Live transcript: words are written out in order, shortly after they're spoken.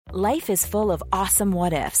Life is full of awesome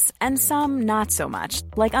what-ifs, and some not so much,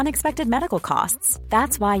 like unexpected medical costs.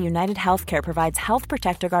 That's why United Healthcare provides Health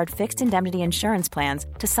Protector Guard fixed indemnity insurance plans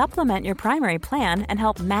to supplement your primary plan and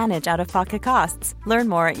help manage out-of-pocket costs. Learn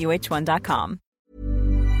more at uh1.com.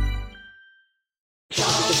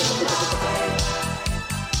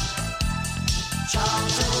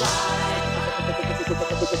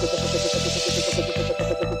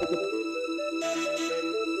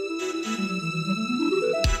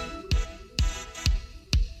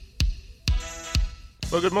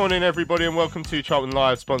 Well, good morning, everybody, and welcome to Charlton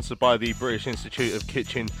Live, sponsored by the British Institute of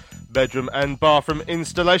Kitchen, Bedroom and Bathroom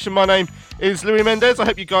Installation. My name is Louis Mendez. I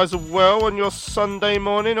hope you guys are well on your Sunday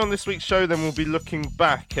morning. On this week's show, then, we'll be looking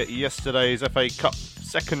back at yesterday's FA Cup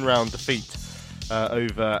second round defeat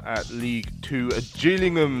over at League Two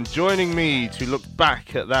Gillingham. Joining me to look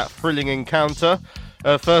back at that thrilling encounter,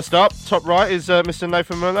 first up, top right, is Mr.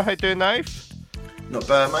 Nathan Muller. How you doing, Nath? Not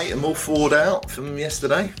bad, mate. I'm all thawed out from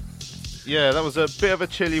yesterday. Yeah, that was a bit of a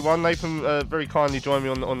chilly one. Nathan very kindly joined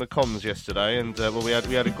me on the comms yesterday, and well, we had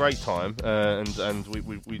a great time, and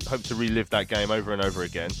we hope to relive that game over and over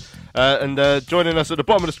again. And joining us at the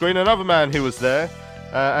bottom of the screen, another man who was there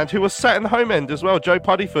and who was sat in the home end as well, Joe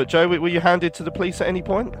Puddyfoot. Joe, were you handed to the police at any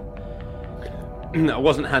point? I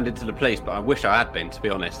wasn't handed to the police, but I wish I had been. To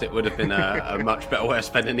be honest, it would have been a much better way of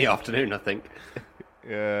spending the afternoon, I think.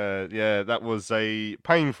 Yeah, that was a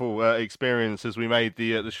painful experience as we made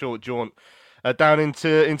the short jaunt down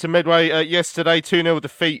into Medway yesterday. 2-0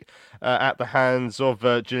 defeat at the hands of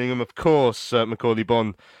Gillingham. Of course, Macaulay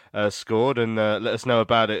Bonne scored and let us know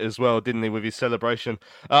about it as well, didn't he, with his celebration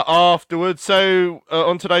afterwards. So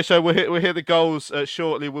on today's show, we'll hear the goals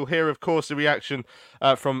shortly. We'll hear, of course, the reaction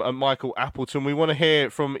from Michael Appleton. We want to hear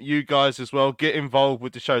from you guys as well. Get involved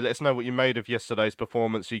with the show. Let us know what you made of yesterday's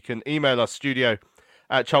performance. You can email us,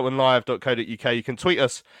 studio@charltonlive.co.uk. You can tweet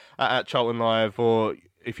us at Charlton Live, or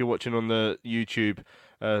if you're watching on the YouTube,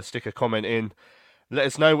 stick a comment in. Let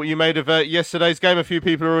us know what you made of yesterday's game. A few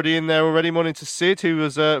people are already in there already. Morning to Sid, who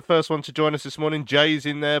was first one to join us this morning. Jay's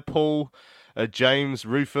in there, Paul, James,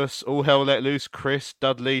 Rufus, All Hell Let Loose, Chris,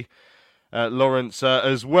 Dudley, Lawrence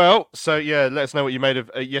as well. So yeah, let us know what you made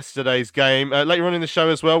of yesterday's game. Later on in the show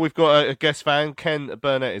as well, we've got a guest fan. Ken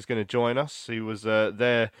Burnett is going to join us. He was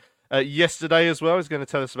there yesterday as well. He's going to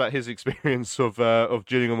tell us about his experience of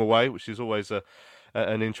Gillingham away, which is always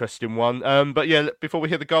an interesting one. But yeah, before we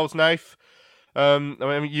hear the goals, Nath, I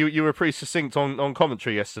mean, you were pretty succinct on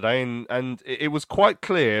commentary yesterday, and it was quite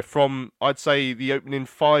clear from, I'd say, the opening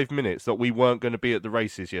 5 minutes that we weren't going to be at the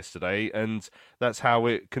races yesterday, and that's how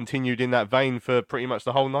it continued in that vein for pretty much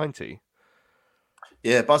the whole 90.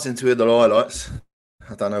 Yeah, buzzing to hear the highlights.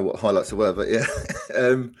 I don't know what highlights there were, but yeah.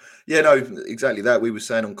 Yeah, no, exactly that. We were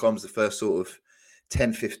saying on comms the first sort of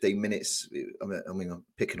 10, 15 minutes. I mean, I'm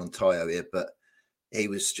picking on Tayo here, but he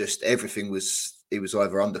was just, everything was, he was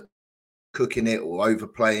either undercooking it or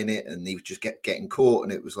overplaying it, and he was just getting caught.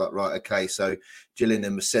 And it was like, right, okay, so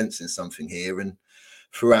Gillingham was sensing something here. And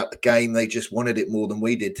throughout the game, they just wanted it more than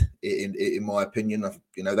we did, in my opinion.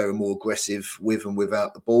 You know, they were more aggressive with and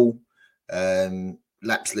without the ball.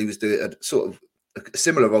 Lapsley was doing a sort of a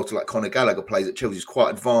similar role to like Conor Gallagher plays at Chelsea. He's quite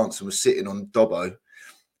advanced and was sitting on Dobbo.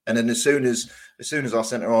 And then as soon as our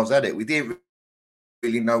centre halves had it, we didn't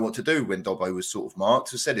really know what to do when Dobbo was sort of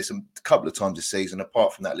marked. I've said this a couple of times this season,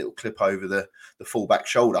 apart from that little clip over the full-back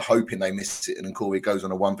shoulder, hoping they miss it and then Corey goes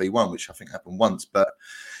on a 1v1, which I think happened once. But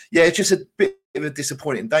yeah, it's just a bit of a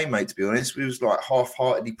disappointing day, mate, to be honest. We was like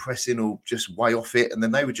half-heartedly pressing or just way off it, and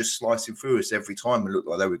then they were just slicing through us every time and looked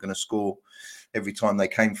like they were going to score every time they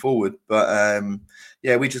came forward. But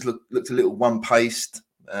yeah, we just looked a little one-paced,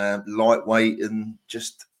 lightweight, and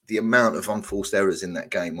just the amount of unforced errors in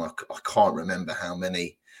that game, I can't remember how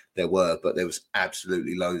many there were, but there was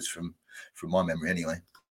absolutely loads from my memory anyway.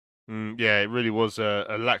 Yeah, it really was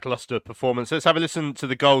a lacklustre performance. Let's have a listen to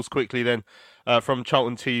the goals quickly then from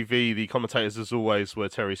Charlton TV. The commentators, as always, were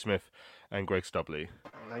Terry Smith and Greg Stubley.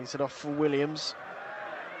 Lays it off for Williams.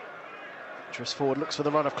 Drifts forward, looks for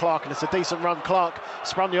the run of Clark, and it's a decent run. Clark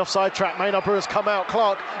sprung the offside track. Maynard Brewer's come out.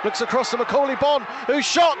 Clark looks across to Macaulay Bonne, whose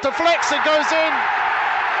shot deflects and goes in.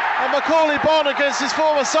 And Macaulay Bonne, against his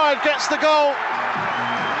former side, gets the goal.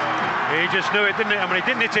 He just knew it, didn't he? I mean, he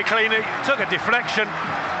didn't hit it clean. He took a deflection.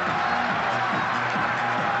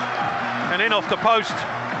 And in off the post.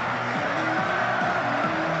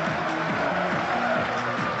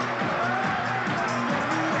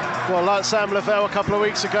 Well, like Sam Lavelle a couple of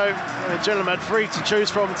weeks ago, Gillingham had three to choose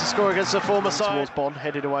from to score against the former side. Towards Bonne,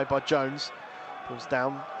 headed away by Jones. Pulls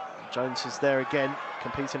down. Jones is there again,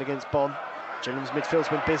 competing against Bonne. Gillingham's midfield's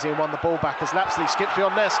been busy and won the ball back as Lapsley skips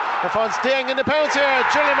beyond Ness and finds Dieng in the penalty area.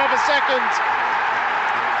 Gillingham have a second.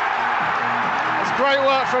 It's great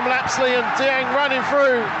work from Lapsley and Dieng running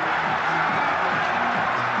through.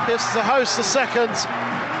 Gives the host a second.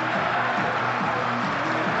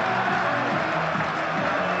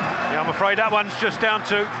 Yeah, I'm afraid that one's just down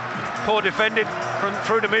to poor defending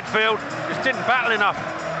through the midfield. Just didn't battle enough.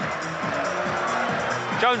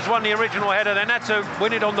 Jones won the original header, then had to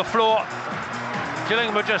win it on the floor.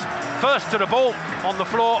 Gillingham were just first to the ball on the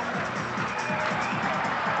floor.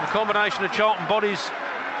 The combination of Charlton bodies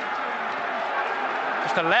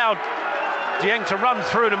just allowed Dieng to run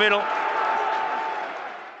through the middle.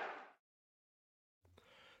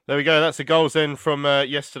 There we go. That's the goals then from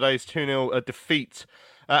yesterday's 2-0 defeat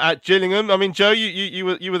at Gillingham. I mean, Joe, you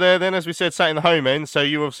were there then, as we said, sat in the home end. So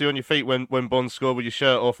you were obviously on your feet when Bonne scored with your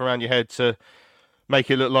shirt off around your head to make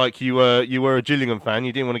it look like you were a Gillingham fan.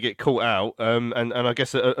 You didn't want to get caught out, and I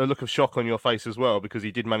guess a look of shock on your face as well because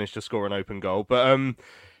he did manage to score an open goal. But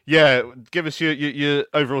yeah, give us your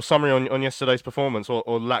overall summary on yesterday's performance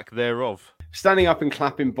or lack thereof. Standing up and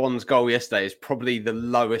clapping Bonne's goal yesterday is probably the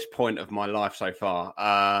lowest point of my life so far.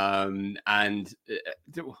 As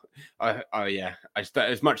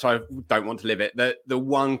much as I don't want to live it, the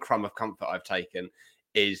one crumb of comfort I've taken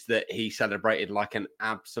is that he celebrated like an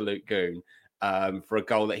absolute goon for a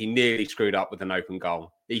goal that he nearly screwed up with an open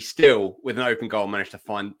goal. He still, with an open goal, managed to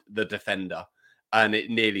find the defender, and it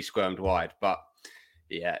nearly squirmed wide. But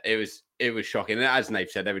yeah, it was shocking. And as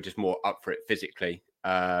Nave said, they were just more up for it physically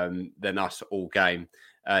than us all game.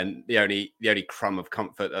 And the only crumb of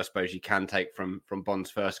comfort I suppose you can take from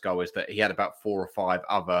Bonne's first goal is that he had about 4 or 5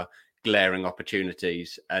 other glaring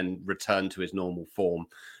opportunities and returned to his normal form.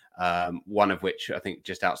 One of which I think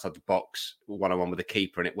just outside the box, 1-on-1 with the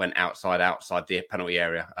keeper, and it went outside the penalty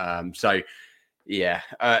area.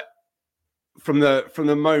 From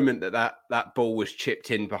the moment that ball was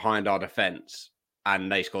chipped in behind our defence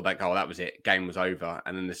and they scored that goal, that was it. Game was over.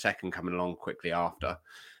 And then the second coming along quickly after,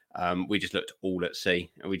 we just looked all at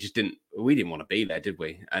sea, and we didn't want to be there, did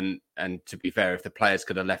we? And to be fair, if the players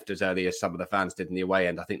could have left as early as some of the fans did in the away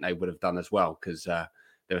end, I think they would have done as well, because there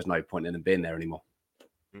was no point in them being there anymore.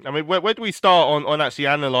 I mean, where do we start on actually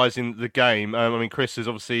analysing the game? I mean, Chris is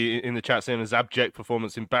obviously in the chat saying as abject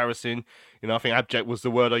performance, embarrassing. You know, I think abject was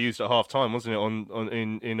the word I used at half time, wasn't it?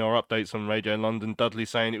 In our updates on Radio in London, Dudley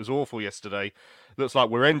saying it was awful yesterday. Looks like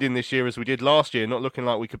we're ending this year as we did last year, not looking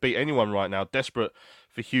like we could beat anyone right now. Desperate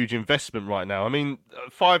for huge investment right now. I mean,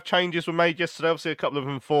 5 changes were made yesterday. Obviously, a couple of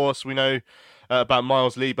them forced. We know about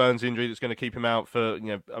Miles Leeburn's injury that's going to keep him out for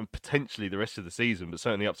potentially the rest of the season, but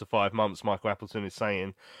certainly up to 5 months. Michael Appleton is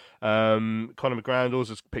saying. Conor McGrandles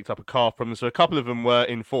has picked up a calf problem, so a couple of them were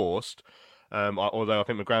enforced. Although I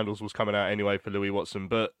think McGrandles was coming out anyway for Louis Watson,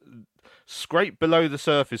 but scrape below the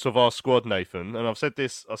surface of our squad, Nathan. And I've said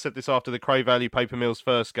this after the Cray Valley Paper Mills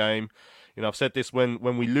first game. You know, I've said this when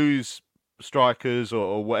we lose strikers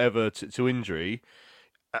or whatever to injury,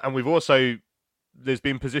 and we've also there's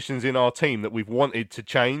been positions in our team that we've wanted to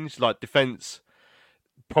change, like defence.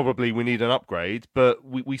 Probably we need an upgrade, but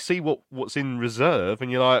we see what's in reserve,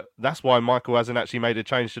 and you're like, that's why Michael hasn't actually made a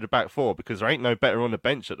change to the back 4, because there ain't no better on the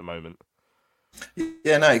bench at the moment.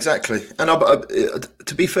 Yeah, no, exactly. And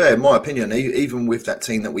to be fair, in my opinion, even with that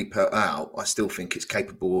team that we put out, I still think it's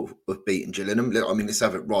capable of beating Gillingham. I mean, let's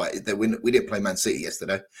have it right. We didn't play Man City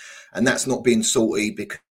yesterday, and that's not being salty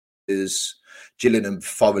because Gillingham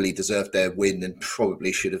thoroughly deserved their win and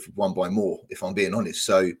probably should have won by more, if I'm being honest.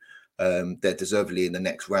 So they're deservedly in the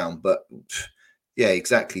next round. But yeah,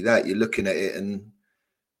 exactly that. You're looking at it, and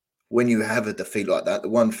when you have a defeat like that, the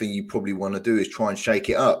one thing you probably want to do is try and shake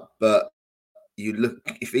it up. But you look,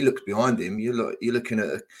 if he looks behind him, you're looking at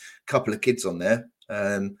a couple of kids on there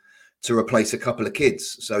to replace a couple of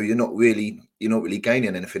kids. So you're not really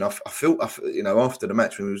gaining anything. I felt after the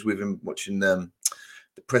match when we was with him watching the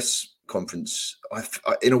press conference,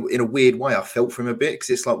 in a weird way, I felt for him a bit, because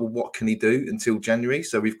it's like, well, what can he do until January?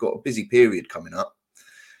 So we've got a busy period coming up,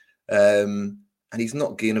 and he's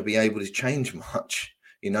not going to be able to change much.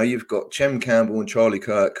 You know, you've got Chem Campbell and Charlie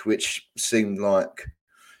Kirk, which seemed like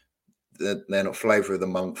they're not flavour of the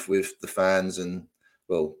month with the fans, and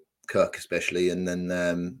well, Kirk especially, and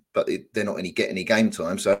then but they're not getting any game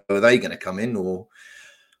time. So are they going to come in, or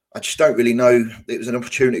I just don't really know. It was an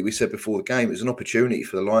opportunity. We said before the game, it was an opportunity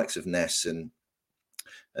for the likes of Ness and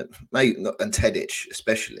Tedic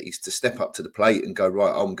especially to step up to the plate and go,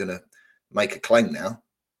 right, I'm going to make a claim now.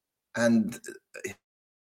 And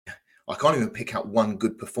I can't even pick out one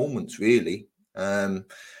good performance really. And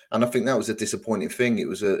I think that was a disappointing thing. It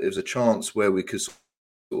was a chance where we could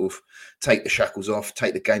of take the shackles off,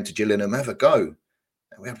 take the game to Gillingham, have a go.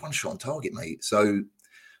 And we had one shot on target, mate. So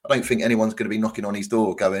I don't think anyone's going to be knocking on his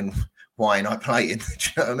door going, why ain't I playing? Do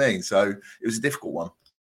you know what I mean? So it was a difficult one.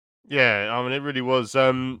 Yeah, I mean, it really was.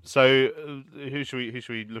 Who should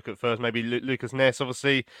we look at first? Maybe Lucas Ness,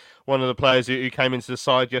 obviously one of the players who came into the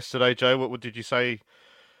side yesterday. Joe, what did you say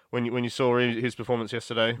when you saw his performance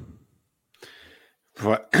yesterday?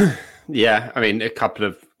 Yeah, I mean, a couple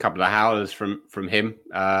of howlers from him.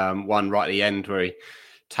 One right at the end where he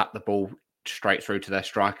tapped the ball straight through to their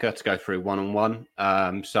striker to go through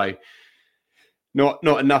 1-on-1. So not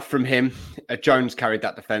enough from him. Jones carried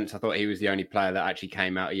that defence. I thought he was the only player that actually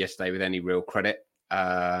came out yesterday with any real credit.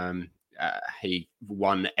 He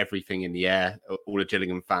won everything in the air. All the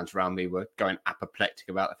Gillingham fans around me were going apoplectic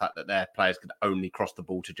about the fact that their players could only cross the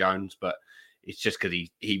ball to Jones, but it's just because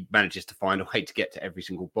he manages to find a way to get to every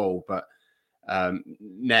single ball. But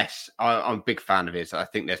Ness, I'm a big fan of his. I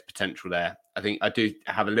think there's potential there. I think I do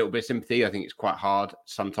have a little bit of sympathy. I think it's quite hard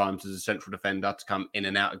sometimes as a central defender to come in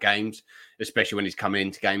and out of games, especially when he's coming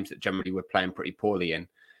into games that generally we're playing pretty poorly in.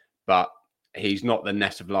 But he's not the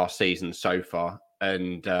Ness of last season so far,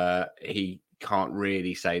 and he can't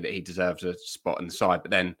really say that he deserves a spot in the side.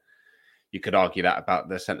 But then you could argue that about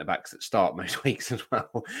the centre-backs that start most weeks as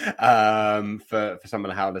well for some of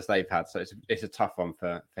the howlers they've had. So it's a tough one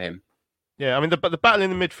for him. Yeah, I mean, the battle in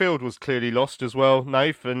the midfield was clearly lost as well,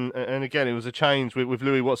 Nath. And again, it was a change with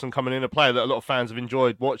Louis Watson coming in, a player that a lot of fans have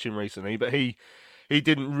enjoyed watching recently. But he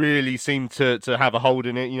didn't really seem to have a hold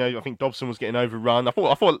in it. You know, I think Dobson was getting overrun. I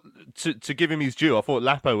thought to give him his due, I thought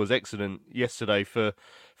Lapo was excellent yesterday for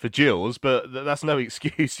Gills, but that's no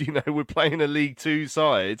excuse. You know, we're playing a League Two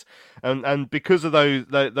side, and because of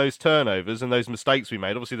those turnovers and those mistakes we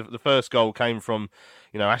made. Obviously, the first goal came from,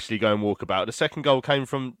 you know, Ashley going walkabout. The second goal came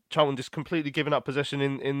from Charlton just completely giving up possession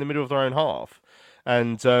in the middle of their own half,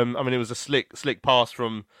 and I mean, it was a slick pass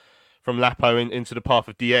from Lapo into the path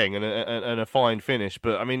of Dieng and a fine finish.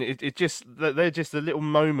 But I mean, they're just the little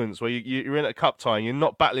moments where you're in a cup tie and you're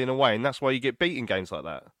not battling away, and that's why you get beat in games like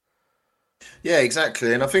that. Yeah,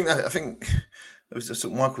 exactly. And I think it was just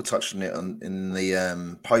Michael touched on it in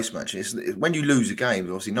the post match. When you lose a game,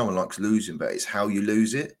 obviously no one likes losing, but it's how you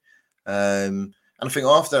lose it. And I think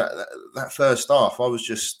after that first half, I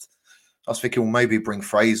was thinking, well, maybe bring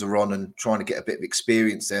Fraser on and trying to get a bit of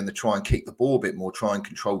experience there and to try and kick the ball a bit more, try and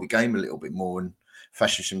control the game a little bit more and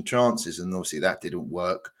fashion some chances. And obviously that didn't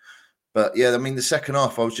work. But yeah, I mean, the second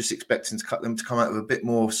half, I was just expecting them to come out with a bit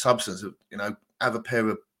more substance, you know, have a pair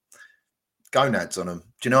of gonads on them.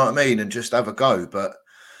 Do you know what I mean? And just have a go. But,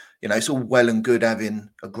 you know, it's all well and good having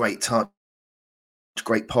a great touch,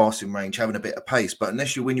 great passing range, having a bit of pace. But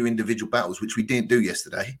unless you win your individual battles, which we didn't do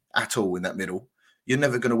yesterday at all in that middle, you're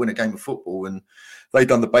never going to win a game of football. And they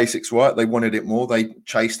done the basics right. They wanted it more. They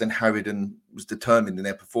chased and harried and was determined in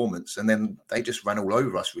their performance. And then they just ran all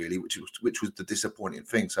over us, really, which was the disappointing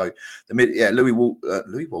thing. So Louis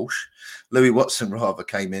Watson rather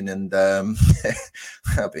came in, and that'd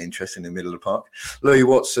be interesting in the middle of the park. Louis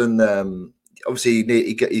Watson, obviously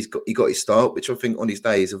he got his start, which I think on his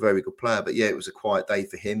day is a very good player. But yeah, it was a quiet day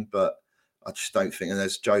for him. But I just don't think, and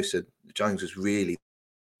as Joe said, Jones was really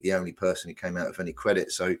the only person who came out with any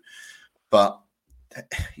credit. So, but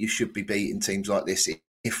you should be beating teams like this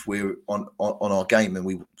if we're on our game, and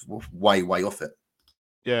we're way off it.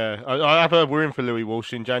 Yeah, I've heard we're in for Louis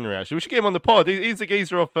Walsh in January, actually. We should get him on the pod. He's the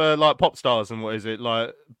geezer off like Pop Stars and what is it,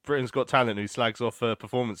 like Britain's Got Talent, who slags off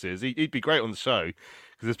performances. He'd be great on the show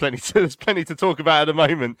because there's plenty to talk about at the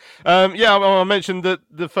moment. I mentioned that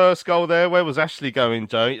the first goal there. Where was Ashley going,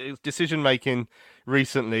 Joe? Decision making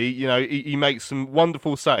recently. You know, he makes some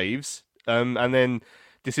wonderful saves, and then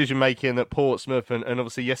decision making at Portsmouth, and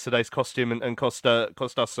obviously yesterday's cost him and cost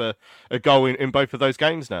us a goal in both of those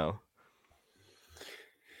games now.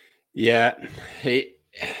 Yeah, he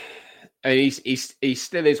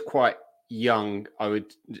still is quite young.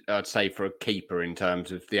 I'd say for a keeper in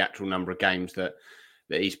terms of the actual number of games that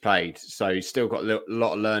he's played. So he's still got a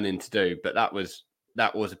lot of learning to do. But that was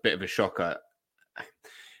a bit of a shocker.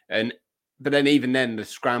 But then even then, the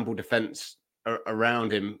scramble defence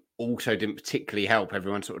around him also didn't particularly help.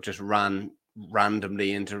 Everyone sort of just ran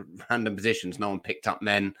randomly into random positions. No one picked up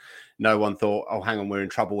men. No one thought, oh, hang on, we're in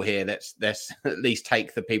trouble here. Let's at least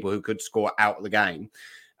take the people who could score out of the game.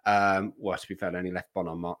 Well, to be fair, only left Bonne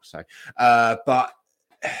on mark. So, but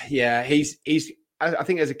yeah, he's. I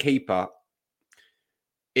think as a keeper,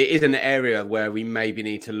 it is an area where we maybe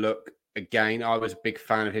need to look again. I was a big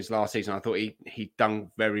fan of his last season. I thought he'd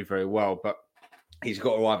done very, very well, but he's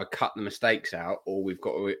got to either cut the mistakes out or we've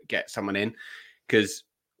got to get someone in, because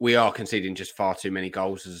we are conceding just far too many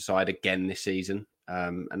goals as a side again this season.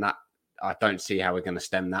 And that I don't see how we're going to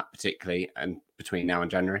stem that particularly and between now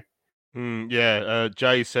and January.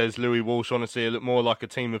 Jay says Louis Walsh honestly looked more like a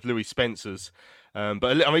team of Louis Spencers. But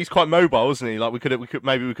I mean, he's quite mobile, isn't he? Like we could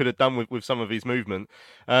have done with some of his movement.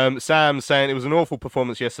 Sam saying it was an awful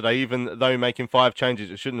performance yesterday, even though making 5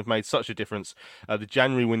 changes, it shouldn't have made such a difference. The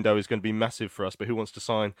January window is going to be massive for us, but who wants to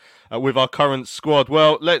sign with our current squad?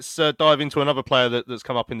 Well, let's dive into another player that's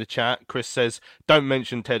come up in the chat. Chris says, don't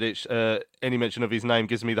mention Tedic. Any mention of his name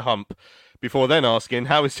gives me the hump. Before then asking,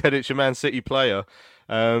 how is Tedic a Man City player?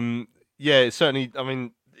 It's certainly, I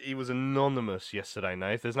mean, he was anonymous yesterday,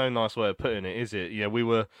 Nath. There's no nice way of putting it, is it? Yeah, we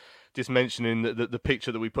were just mentioning the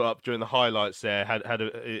picture that we put up during the highlights there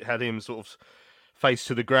had him sort of face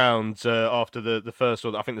to the ground after the first,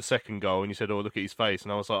 or I think the second goal, and you said, "Oh, look at his face,"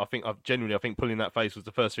 and I was like, I think pulling that face was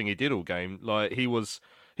the first thing he did all game. Like he was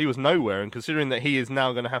nowhere, and considering that he is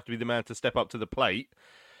now going to have to be the man to step up to the plate,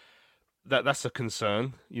 that's a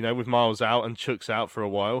concern. You know, with Miles out and Chuck's out for a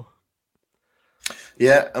while.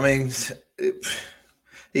 Yeah, I mean,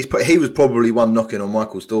 he was probably one knocking on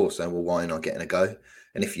Michael's door saying, well, why am I getting a go?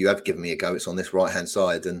 And if you have given me a go, it's on this right-hand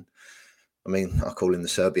side. And I mean, I call him the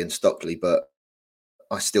Serbian Stockley, but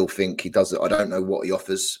I still think he does it. I don't know what he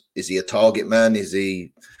offers. Is he a target man? Is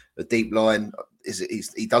he a deep line?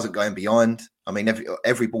 He doesn't go in behind. I mean,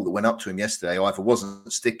 every ball that went up to him yesterday either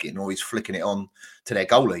wasn't sticking or he's flicking it on to their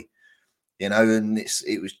goalie, you know, and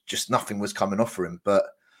it was just nothing was coming off for him. But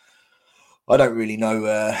I don't really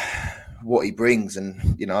know what he brings,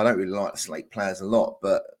 and you know, I don't really like Slate players a lot,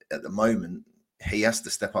 but at the moment he has to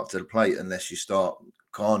step up to the plate unless you start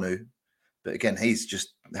Kanu. But again, he's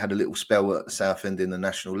just had a little spell at Southend in the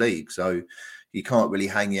National League, so you can't really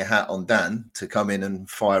hang your hat on Dan to come in and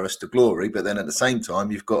fire us to glory. But then at the same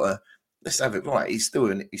time, you've got to let's have it right. He's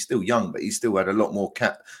still young, but he's still had a lot more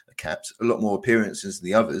caps, a lot more appearances than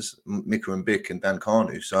the others, Mika and Bick and Dan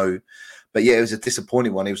Kanu. So. But yeah, it was a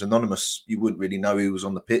disappointing one. He was anonymous. You wouldn't really know he was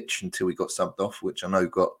on the pitch until he got subbed off, which I know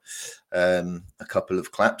got a couple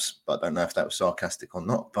of claps, but I don't know if that was sarcastic or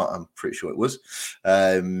not, but I'm pretty sure it was.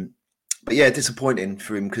 But yeah, disappointing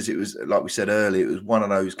for him because it was, like we said earlier, it was one of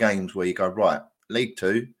those games where you go, right, League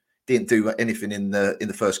Two, didn't do anything in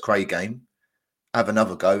the first Cray game. Have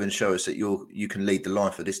another go and show us that you can lead the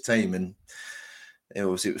life of this team. And it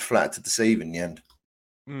was flat to deceive in the end.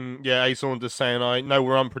 Ace Saunders saying, I know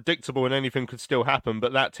we're unpredictable and anything could still happen,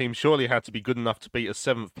 but that team surely had to be good enough to beat a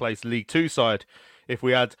 7th place League Two side if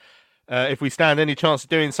we stand any chance of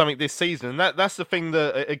doing something this season. And that's the thing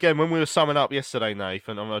that, again, when we were summing up yesterday,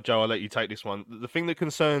 Nathan, and Joe, I'll let you take this one. The thing that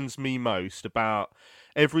concerns me most about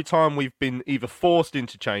every time we've been either forced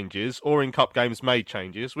into changes or in cup games made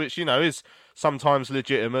changes, which, you know, is sometimes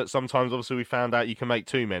legitimate, sometimes obviously we found out you can make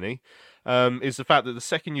too many, is the fact that the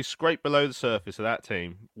second you scrape below the surface of that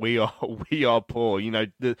team, we are poor. You know,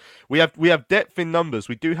 we have depth in numbers.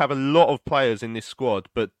 We do have a lot of players in this squad,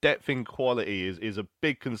 but depth in quality is a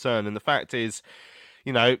big concern. And the fact is,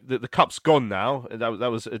 you know, the cup's gone now.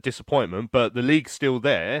 That was a disappointment, but the league's still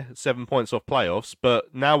there, 7 points off playoffs.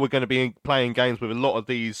 But now we're going to be playing games with a lot of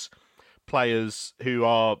these players who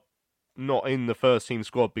are not in the first team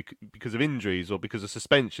squad because of injuries or because of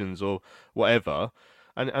suspensions or whatever.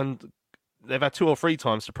 And they've had 2 or 3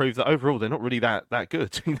 times to prove that overall they're not really that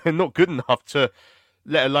good. They're not good enough to,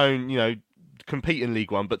 let alone, you know, compete in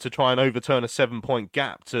League One, but to try and overturn a 7-point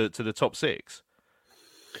gap to the top 6.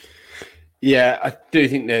 Yeah, I do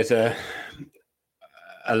think there's a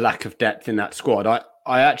lack of depth in that squad.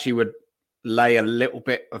 I actually would lay a little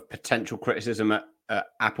bit of potential criticism at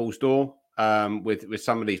Apple's door with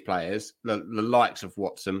some of these players, the likes of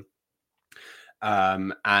Watson,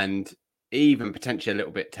 and even potentially a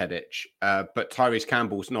little bit Tedic. But Tyrese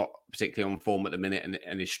Campbell's not particularly on form at the minute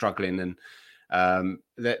and is struggling. And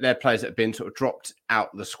they're players that have been sort of dropped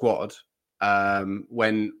out the squad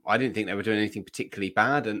when I didn't think they were doing anything particularly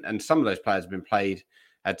bad. And some of those players have been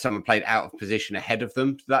had someone played out of position ahead of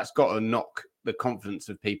them. So that's got to knock the confidence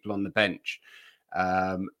of people on the bench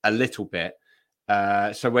a little bit.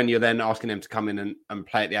 So when you're then asking them to come in and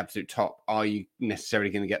play at the absolute top, are you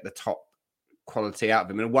necessarily going to get the top quality out of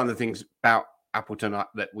them? And one of the things about Appleton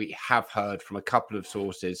that we have heard from a couple of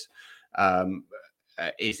sources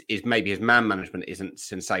is maybe his man management isn't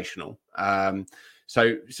sensational.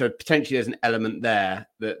 So potentially there's an element there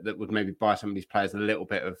that would maybe buy some of these players a little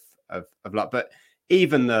bit of luck. But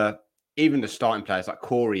even the starting players like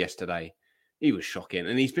Corey yesterday, he was shocking,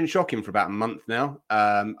 and he's been shocking for about a month now.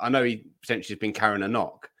 I know he potentially has been carrying a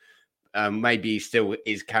knock. Maybe he still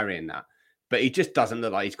is carrying that, but he just doesn't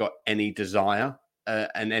look like he's got any desire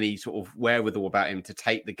and any sort of wherewithal about him to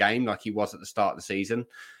take the game like he was at the start of the season.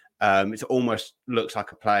 It almost looks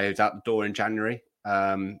like a player who's out the door in January.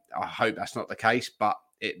 I hope that's not the case, but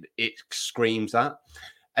it screams that.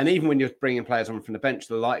 And even when you're bringing players on from the bench,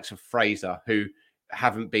 the likes of Fraser, who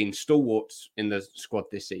haven't been stalwarts in the squad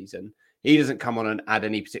this season, he doesn't come on and add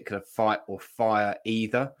any particular fight or fire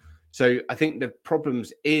either. So I think the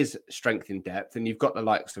problems is strength in depth, and you've got the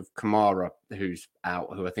likes of Kamara, who's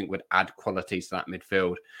out, who I think would add qualities to that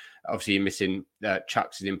midfield. Obviously, you're missing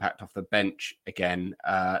Chuck's impact off the bench again.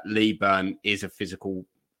 Lee Byrne is a physical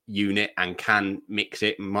unit and can mix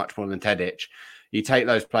it much more than Tedic. You take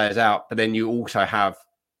those players out, but then you also have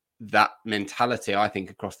that mentality, I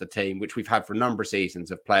think, across the team, which we've had for a number of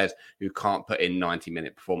seasons, of players who can't put in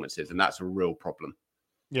 90-minute performances, and that's a real problem.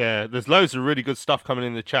 Yeah, there's loads of really good stuff coming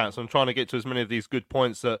in the chat, so I'm trying to get to as many of these good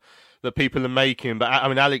points that people are making. But I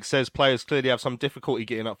mean, Alex says players clearly have some difficulty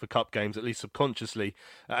getting up for cup games, at least subconsciously.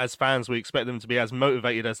 As fans, we expect them to be as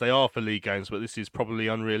motivated as they are for league games, but this is probably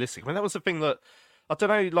unrealistic. I mean, that was the thing that, I don't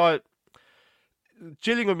know, like,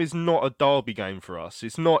 Gillingham is not a derby game for us.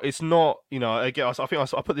 It's not. You know, again, I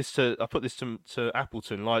think I put this to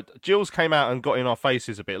Appleton. Like, Gills came out and got in our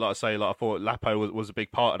faces a bit. Like I say, like I thought Lapo was a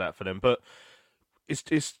big part of that for them, but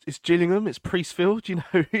it's Gillingham, it's Priestfield, you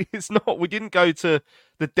know. It's not. We didn't go to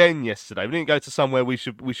the Den yesterday. We didn't go to somewhere we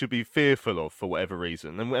should be fearful of for whatever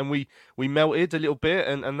reason. And we melted a little bit,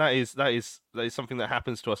 and that is something that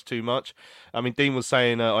happens to us too much. I mean, Dean was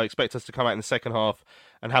saying I expect us to come out in the second half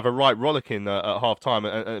and have a right rollicking at half time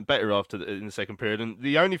and better in the second period. And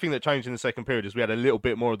the only thing that changed in the second period is we had a little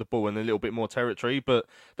bit more of the ball and a little bit more territory, but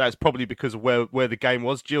that's probably because of where the game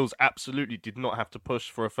was. Gills absolutely did not have to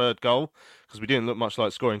push for a third goal because we didn't look much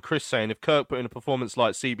like scoring. Chris saying if Kirk put in a performance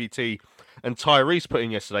like CBT and Tyrese put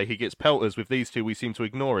in yesterday, he gets pelters. With these two, we seem to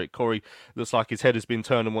ignore it. Corey looks like his head has been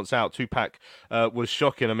turned and wants out. Tupac was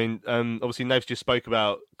shocking. I mean, obviously Naves just spoke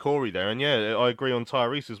about Corey there, and yeah, I agree on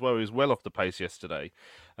Tyrese as well. He was well off the pace yesterday.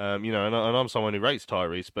 You know, and I'm someone who rates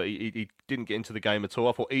Tyrese, but he didn't get into the game at all.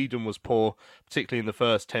 I thought Eden was poor, particularly in the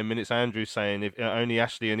first 10 minutes. Andrew's saying if only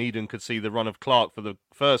Ashley and Eden could see the run of Clark for the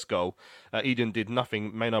first goal. Eden did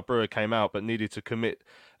nothing. Maynard Brewer came out, but needed to commit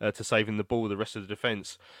to saving the ball. The rest of the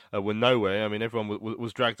defence were nowhere. I mean, everyone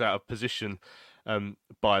was dragged out of position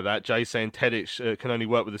by that. Jay saying Tedic can only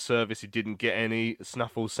work with the service. He didn't get any.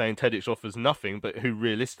 Snuffles saying Tedic offers nothing, but who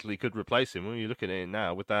realistically could replace him? Well, you're looking at it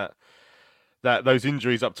now with those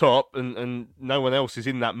injuries up top, and no one else is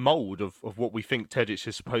in that mould of what we think Tedic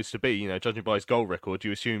is supposed to be. You know, judging by his goal record,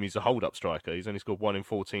 you assume he's a hold-up striker. He's only scored 1 in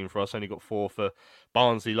 14 for us, only got 4 for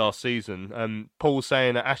Barnsley last season. Paul's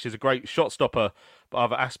saying that Ash is a great shot stopper, but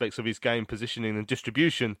other aspects of his game, positioning and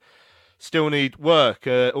distribution, still need work.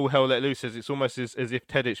 All Hell Let Loose says it's almost as if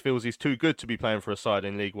Tedic feels he's too good to be playing for a side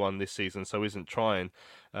in League One this season, so isn't trying.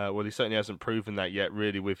 Well, he certainly hasn't proven that yet,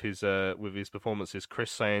 really, with his performances.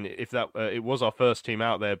 Chris saying if that it was our first team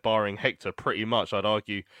out there, barring Hector, pretty much, I'd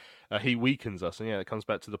argue he weakens us. And yeah, it comes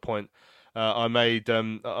back to the point I made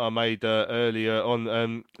earlier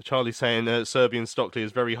on. Charlie saying Serbian Stockley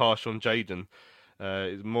is very harsh on Jaden.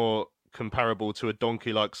 Is more comparable to a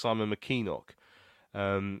donkey like Simon McKeenock.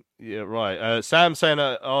 Yeah, right. Sam saying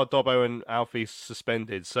are Dobbo and Alfie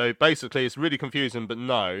suspended? So basically, it's really confusing, but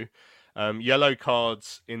no. Yellow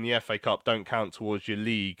cards in the FA Cup don't count towards your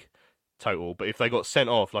league total, but if they got sent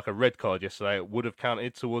off like a red card yesterday, it would have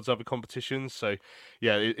counted towards other competitions. So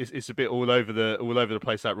yeah, it's a bit all over the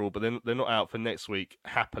place, that rule, but they're not out for next week,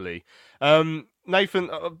 happily. Nathan,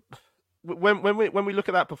 when we look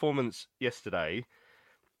at that performance yesterday,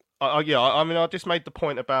 I mean, I just made the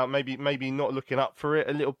point about maybe not looking up for it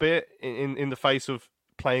a little bit in the face of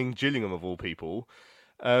playing Gillingham of all people.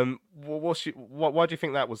 Why do you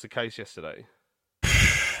think that was the case yesterday?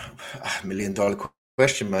 $1 million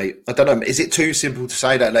question, mate. I don't know. Is it too simple to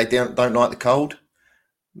say that they don't like the cold?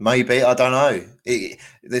 Maybe. I don't know.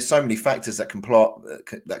 There's so many factors that can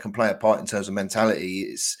play a part in terms of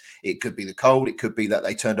mentality. It could be the cold. It could be that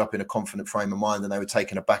they turned up in a confident frame of mind and they were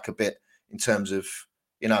taken aback a bit in terms of,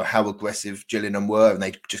 you know, how aggressive Gillingham were and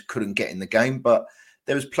they just couldn't get in the game. But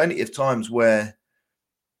there was plenty of times where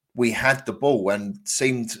we had the ball and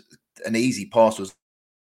seemed an easy pass was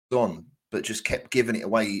on, but just kept giving it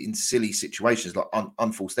away in silly situations like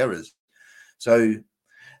unforced errors. So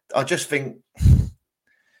I just think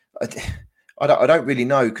I don't really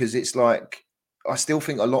know, because it's like I still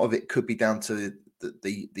think a lot of it could be down to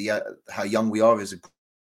the how young we are as a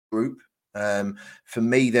group. For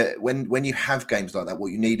me, that when you have games like that,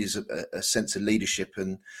 what you need is a sense of leadership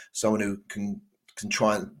and someone who can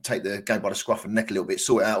try and take the game by the scruff of the neck a little bit,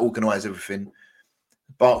 sort it out, organise everything,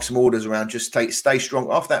 bark some orders around, just stay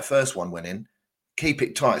strong. After that first one went in, keep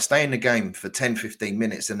it tight, stay in the game for 10, 15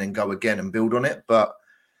 minutes and then go again and build on it. But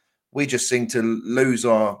we just seem to lose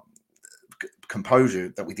our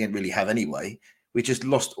composure that we didn't really have anyway. We just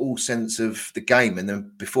lost all sense of the game, and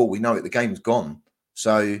then before we know it, the game's gone.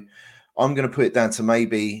 So I'm going to put it down to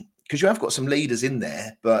maybe, because you have got some leaders in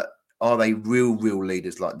there, but are they real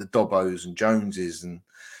leaders like the Dobbos and Joneses and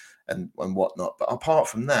whatnot? But apart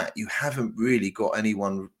from that, you haven't really got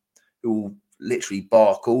anyone who will literally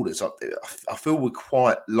bark orders up there. I feel we're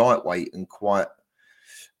quite lightweight and quite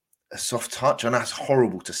a soft touch, and that's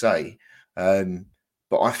horrible to say.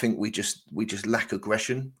 But I think we just lack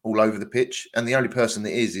aggression all over the pitch, and the only person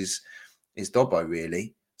that is Dobbo,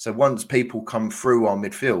 really. So once people come through our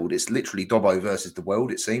midfield, it's literally Dobbo versus the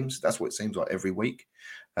world. It seems that's what it seems like every week.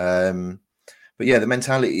 But yeah, the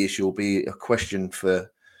mentality issue will be a question for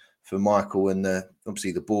Michael and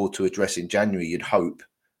obviously the board to address in January. You'd hope,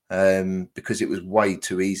 because it was way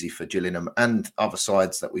too easy for Gillingham and other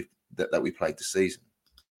sides that we played this season.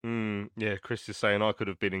 Yeah, Chris is saying I could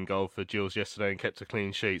have been in goal for Gills yesterday and kept a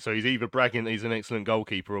clean sheet. So he's either bragging that he's an excellent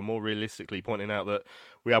goalkeeper, or more realistically pointing out that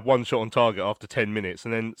we had one shot on target after 10 minutes.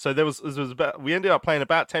 And then, so we ended up playing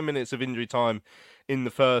about 10 minutes of injury time in the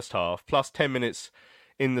first half, plus 10 minutes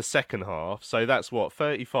in the second half. So that's what,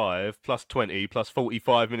 35 plus 20 plus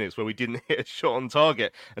 45 minutes where we didn't hit a shot on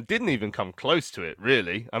target and didn't even come close to it,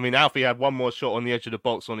 really. I mean, Alfie had one more shot on the edge of the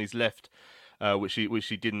box on his left, which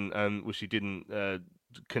he didn't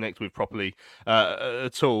connect with properly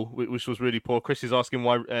at all, which was really poor. Chris is asking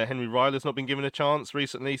why Henry Ryler's not been given a chance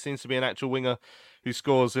recently. Seems to be an actual winger who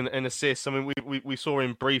scores and assists. I mean, we saw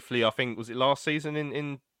him briefly, I think, was it last season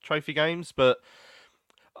in trophy games? But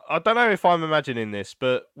I don't know if I'm imagining this,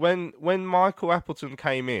 but when Michael Appleton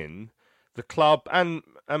came in, the club and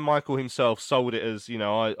Michael himself sold it as,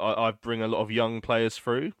 I bring a lot of young players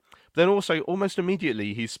through. Then also, almost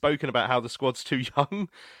immediately, he's spoken about how the squad's too young.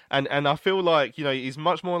 And I feel like, he's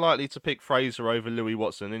much more likely to pick Fraser over Louis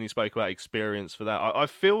Watson, and he spoke about experience for that. I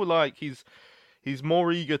feel like he's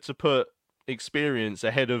more eager to put experience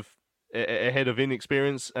ahead of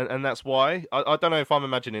inexperience, and that's why. I don't know if I'm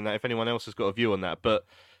imagining that, if anyone else has got a view on that, but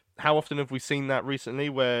how often have we seen that recently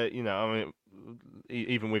where,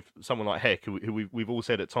 even with someone like Heck, who we've all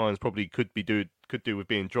said at times probably could do with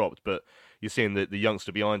being dropped, but you're seeing that the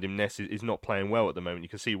youngster behind him, Ness, is not playing well at the moment. You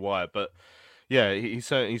can see why, but yeah, he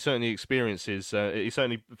certainly experiences. He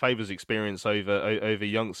certainly favours experience over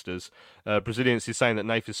youngsters. Brazilians is saying that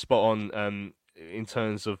Nath is spot on in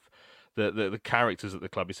terms of the characters at the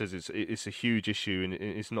club. He says it's a huge issue, and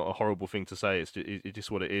it's not a horrible thing to say. It's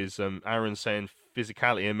just what it is. Aaron's saying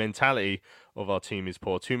physicality and mentality of our team is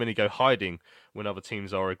poor. Too many go hiding when other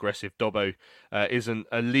teams are aggressive. Dobbo isn't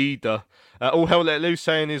a leader. All hell let loose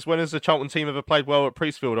saying is, when has the Charlton team ever played well at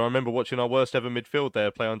Priestfield? I remember watching our worst ever midfield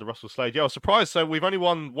there play under Russell Slade. Yeah, I was surprised. So we've only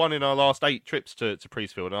won one in our last 8 trips to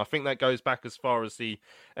Priestfield, and I think that goes back as far as the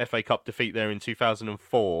FA Cup defeat there in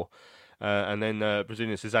 2004. And then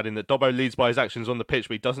Brazilians is adding that Dobbo leads by his actions on the pitch,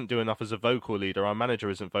 but he doesn't do enough as a vocal leader. Our manager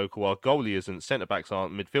isn't vocal, our goalie isn't, centre-backs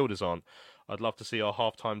aren't, midfielders aren't. I'd love to see our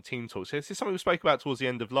half-time team talks. This is something we spoke about towards the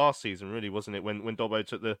end of last season, really, wasn't it, when Dobbo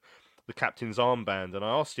took the captain's armband. And I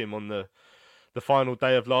asked him on the final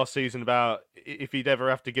day of last season about if he'd ever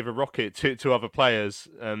have to give a rocket to other players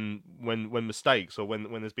when mistakes or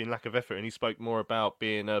when there's been lack of effort. And he spoke more about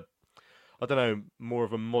being more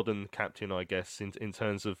of a modern captain, I guess, in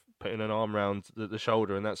terms of putting an arm around the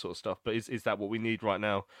shoulder and that sort of stuff. But is that what we need right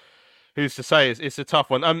now? Who's to say? It's a tough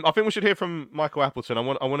one. I think we should hear from Michael Appleton. I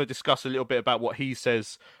want to discuss a little bit about what he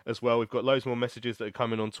says as well. We've got loads more messages that are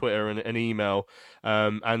coming on Twitter and email,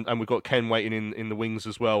 and we've got Ken waiting in the wings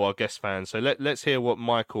as well, our guest fan. So let's hear what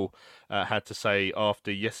Michael had to say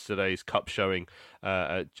after yesterday's cup showing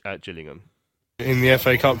at Gillingham. In the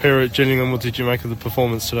FA Cup here at Gillingham, what did you make of the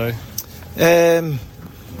performance today?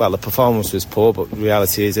 Well, the performance was poor, but the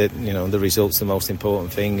reality is that the result's the most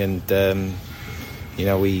important thing, and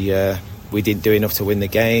we didn't do enough to win the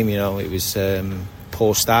game. It was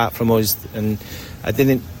poor start from us, and I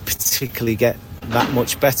didn't particularly get that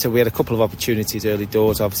much better. We had a couple of opportunities early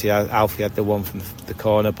doors. Obviously, Alfie had the one from the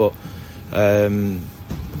corner, but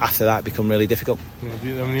after that, it became really difficult. Yeah,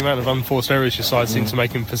 the amount of unforced errors your side seemed to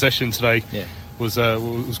make in possession today. Yeah. Was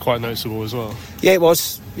quite noticeable as well. Yeah, it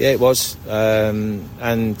was. And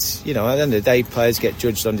at the end of the day, players get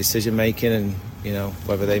judged on decision making, and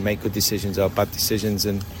whether they make good decisions or bad decisions.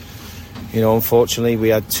 And unfortunately, we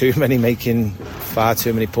had making far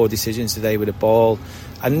too many poor decisions today with the ball,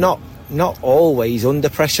 and not always under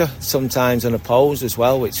pressure. Sometimes unopposed as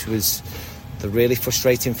well, which was the really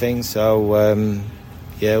frustrating thing. So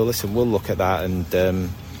listen, we'll look at that and.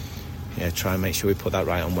 try and make sure we put that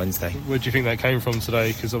right on Wednesday. Where do you think that came from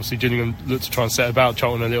today? Because obviously Gillingham looked to try and set about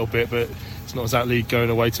Charlton a little bit, but it's not exactly going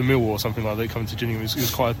away to Millwall or something like that. Coming to Gillingham, it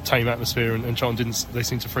was quite a tame atmosphere, and Charlton they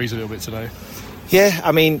seemed to freeze a little bit today. Yeah,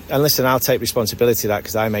 I mean, and listen, I'll take responsibility of that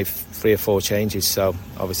because I made 3 or 4 changes, so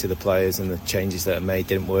obviously the players and the changes that are made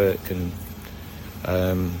didn't work, and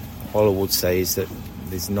all I would say is that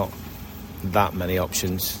there's not that many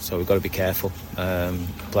options, so we've got to be careful.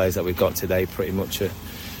 Players that we've got today pretty much are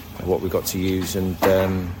what we've got to use, and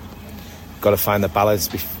got to find the balance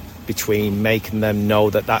between making them know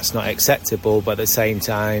that that's not acceptable, but at the same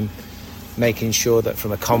time making sure that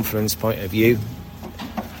from a confidence point of view,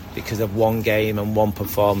 because of one game and one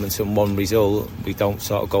performance and one result, we don't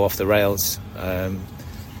sort of go off the rails. I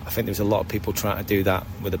think there was a lot of people trying to do that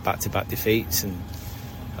with the back-to-back defeats, and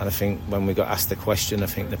I think when we got asked the question, I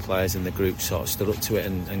think the players in the group sort of stood up to it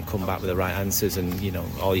and come back with the right answers, and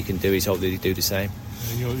all you can do is hope that they do the same.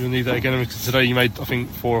 You'll need that again, because today you made, I think,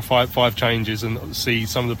 4 or 5 changes, and see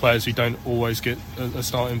some of the players who don't always get a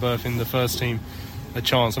starting berth in the first team a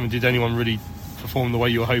chance. I mean, did anyone really perform the way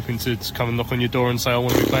you were hoping to come and knock on your door and say, I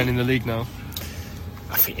want to be playing in the league now?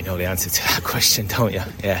 I think you know the answer to that question, don't you?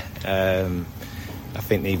 Yeah. I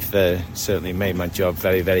think they've certainly made my job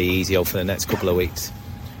very, very easy for the next couple of weeks.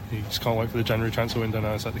 You just can't wait for the January transfer window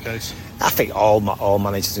now, is that the case? I think all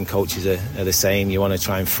managers and coaches are the same. You want to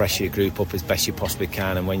try and freshen your group up as best you possibly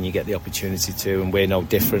can, and when you get the opportunity to, and we're no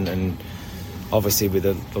different. And obviously with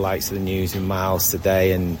the likes of the news and Miles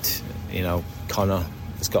today, and Connor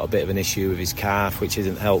has got a bit of an issue with his calf, which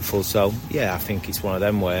isn't helpful. So yeah, I think it's one of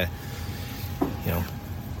them where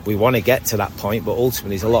we want to get to that point, but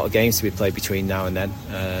ultimately there's a lot of games to be played between now and then,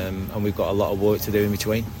 and we've got a lot of work to do in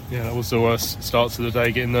between. Yeah, that was the worst start to the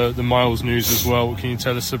day, getting the Miles news as well. What can you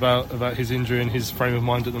tell us about his injury and his frame of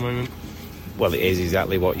mind at the moment? Well, it is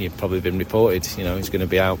exactly what you've probably been reported. He's going to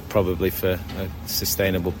be out probably for a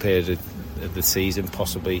sustainable period of the season,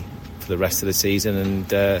 possibly for the rest of the season,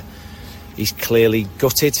 and he's clearly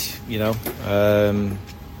gutted. I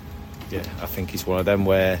think he's one of them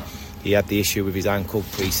where he had the issue with his ankle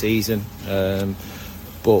pre-season,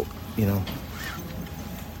 but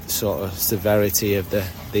sort of severity of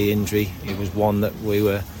the injury, it was one that we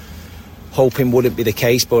were hoping wouldn't be the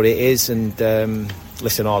case, but it is. And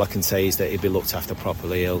listen, all I can say is that he'll be looked after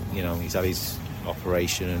properly. He's had his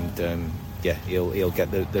operation, and he'll get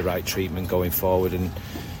the right treatment going forward, and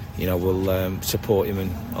we'll support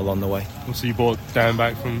him along the way. So you brought Dan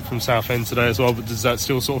back from Southend today as well, but does that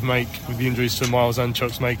still sort of make, with the injuries to Miles and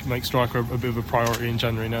Chucks, make striker a bit of a priority in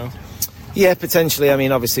January now? Yeah, potentially. I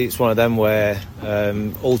mean, obviously it's one of them where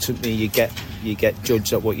ultimately you get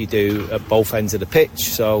judged at what you do at both ends of the pitch,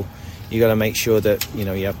 so you got to make sure that you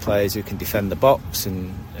have players who can defend the box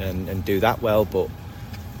and do that well, but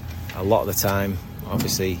a lot of the time,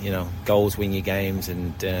 obviously, goals win your games,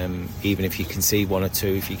 and even if you concede 1 or 2,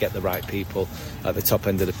 if you get the right people at the top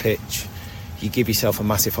end of the pitch, you give yourself a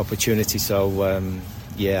massive opportunity. So, I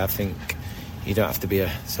think you don't have to be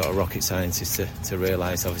a sort of rocket scientist to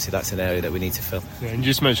realise, obviously, that's an area that we need to fill. Yeah, and you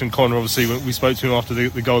just mentioned Connor, obviously, when we spoke to him after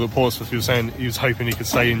the goal at Portsmouth, he was saying he was hoping he could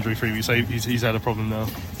stay injury-free. You say he's had a problem now?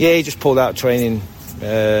 Yeah, he just pulled out training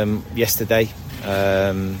yesterday,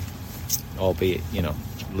 albeit,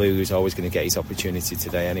 Lou is always going to get his opportunity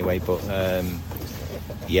today anyway, but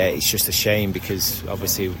it's just a shame because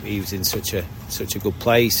obviously he was in such a good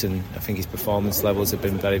place, and I think his performance levels have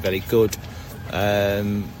been very, very good.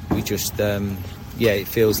 We just it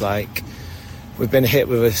feels like we've been hit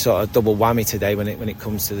with a sort of double whammy today when it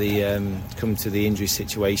comes to the injury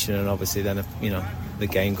situation, and obviously then the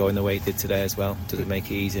game going the way it did today as well doesn't make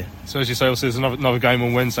it easier. So as you say, also there's another game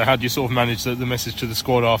on Wednesday. How do you sort of manage the message to the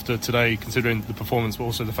squad after today, considering the performance but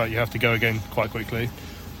also the fact you have to go again quite quickly?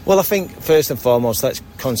 Well, I think first and foremost let's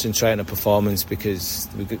concentrate on the performance, because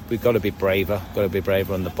we've got to be braver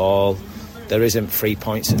on the ball. There isn't 3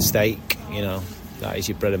 points at stake, that is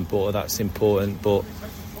your bread and butter, that's important, but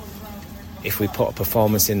if we put a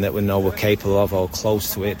performance in that we know we're capable of or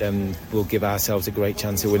close to it, then we'll give ourselves a great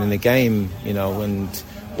chance of winning the game, and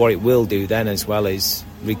what it will do then as well is,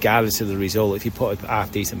 regardless of the result, if you put a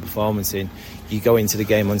half-decent performance in, you go into the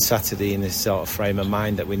game on Saturday in this sort of frame of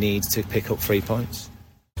mind that we need to pick up 3 points.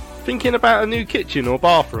 Thinking about a new kitchen or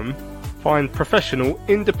bathroom? Find professional,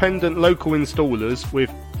 independent local installers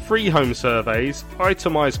with free home surveys,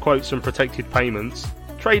 itemised quotes and protected payments,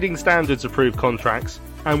 trading standards approved contracts,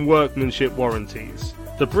 and workmanship warranties.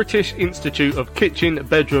 The British Institute of Kitchen,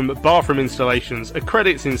 Bedroom, Bathroom Installations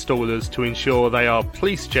accredits installers to ensure they are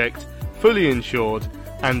police checked, fully insured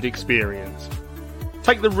and experienced.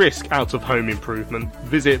 Take the risk out of home improvement.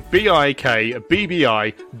 Visit bikbbi.org.uk.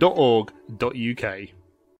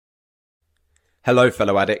 Hello,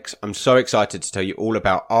 fellow addicts. I'm so excited to tell you all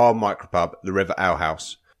about our micropub, the River Ale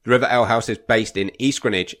House. The River Ale House is based in East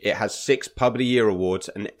Greenwich. It has 6 Pub of the Year awards,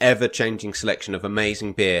 an ever-changing selection of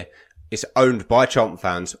amazing beer. It's owned by Charlton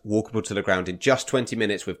fans, walkable to the ground in just 20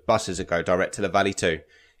 minutes with buses that go direct to the Valley too.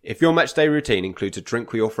 If your matchday routine includes a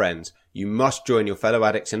drink with your friends, you must join your fellow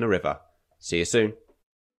addicts in the river. See you soon.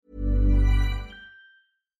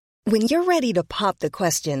 When you're ready to pop the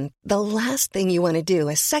question, the last thing you want to do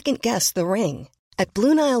is second-guess the ring. At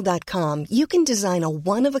BlueNile.com, you can design a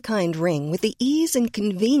one-of-a-kind ring with the ease and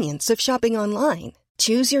convenience of shopping online.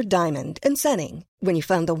 Choose your diamond and setting. When you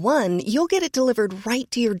find the one, you'll get it delivered right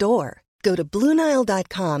to your door. Go to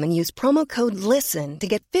BlueNile.com and use promo code LISTEN to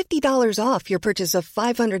get $50 off your purchase of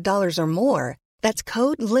 $500 or more. That's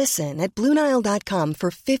code LISTEN at BlueNile.com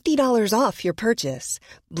for $50 off your purchase.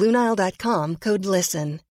 BlueNile.com, code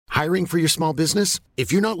LISTEN. Hiring for your small business?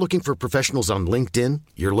 If you're not looking for professionals on LinkedIn,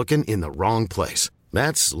 you're looking in the wrong place.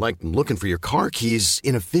 That's like looking for your car keys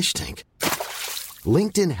in a fish tank.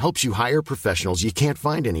 LinkedIn helps you hire professionals you can't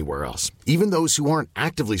find anywhere else, even those who aren't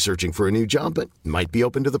actively searching for a new job but might be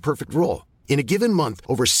open to the perfect role. In a given month,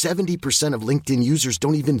 over 70% of LinkedIn users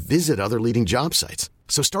don't even visit other leading job sites.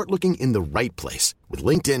 So start looking in the right place. With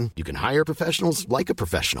LinkedIn, you can hire professionals like a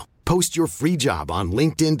professional. Post your free job on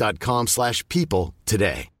linkedin.com/people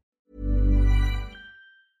today.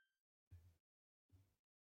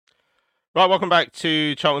 Right, welcome back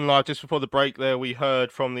to Charlton Live. Just before the break there, we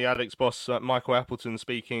heard from the Addicks boss, Michael Appleton,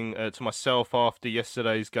 speaking to myself after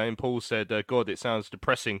yesterday's game. Paul said, God, it sounds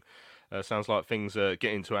depressing. Sounds like things are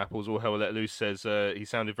getting to Apples. All hell let loose says he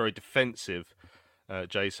sounded very defensive.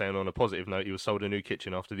 Jay saying on a positive note, he was sold a new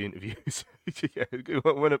kitchen after the interviews. Yeah,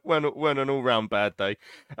 went an all-round bad day.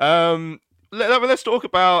 Let's talk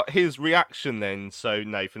about his reaction then, so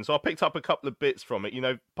Nathan. So I picked up a couple of bits from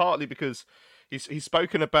it, partly because he's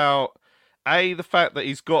spoken about the fact that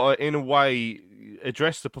he's got to, in a way,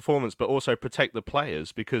 address the performance, but also protect the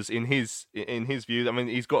players, because in his view, I mean,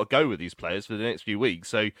 he's got to go with these players for the next few weeks,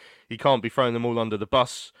 so he can't be throwing them all under the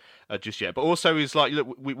bus just yet. But also, he's like,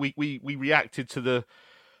 look, we reacted to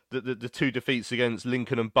the 2 defeats against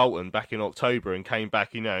Lincoln and Bolton back in October and came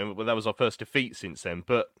back, well, that was our first defeat since then.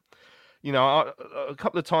 But a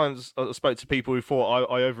couple of times I spoke to people who thought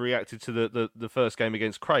I overreacted to the first game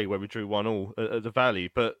against Cray, where we drew 1-1 at the Valley.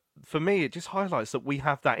 But for me, it just highlights that we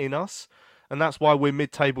have that in us. And that's why we're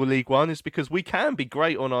mid-table League One, is because we can be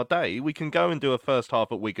great on our day. We can go and do a first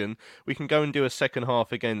half at Wigan. We can go and do a second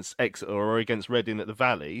half against Exeter or against Reading at the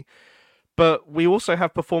Valley. But we also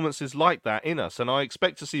have performances like that in us, and I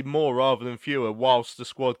expect to see more rather than fewer whilst the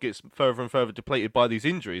squad gets further and further depleted by these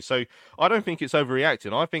injuries. So I don't think it's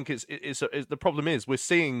overreacting. I think it's the problem is we're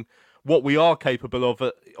seeing what we are capable of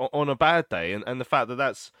on a bad day, and the fact that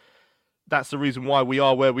that's the reason why we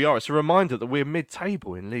are where we are. It's a reminder that we're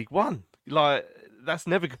mid-table in League One. Like, that's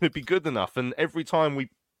never going to be good enough, and every time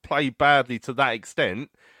we play badly to that extent,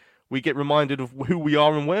 we get reminded of who we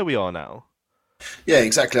are and where we are now. Yeah,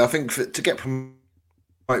 exactly. I think to get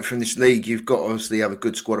promoted from this league, you've got to obviously have a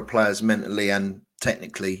good squad of players mentally and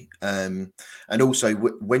technically. And also,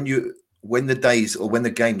 when the days or when the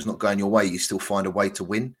game's not going your way, you still find a way to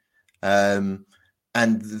win. And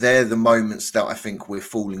they're the moments that I think we're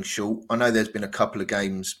falling short. I know there's been a couple of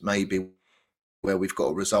games maybe where we've got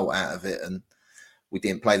a result out of it and we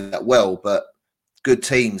didn't play that well, but good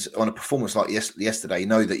teams on a performance like yesterday, you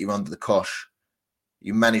know that you're under the cosh.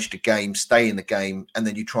 You manage the game, stay in the game, and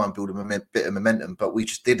then you try and build a bit of momentum. But we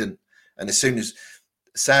just didn't. And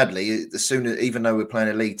sadly, even though we're playing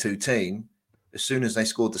a League Two team, as soon as they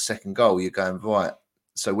scored the second goal, you're going, right,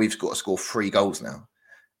 so we've got to score 3 goals now.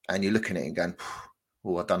 And you're looking at it and going,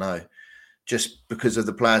 oh, I don't know. Just because of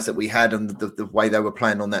the players that we had and the way they were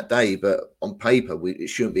playing on that day. But on paper, it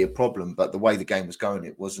shouldn't be a problem. But the way the game was going,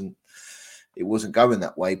 it wasn't going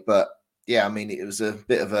that way. But, yeah, I mean, it was a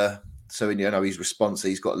bit of a... So, his response,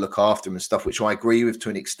 he's got to look after him and stuff, which I agree with to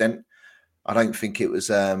an extent. I don't think it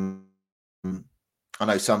was... I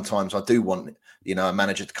know sometimes I do want, a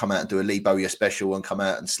manager to come out and do a Lee Bowyer special and come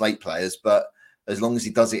out and slate players. But as long as he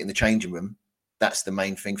does it in the changing room, that's the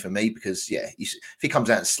main thing for me. Because, if he comes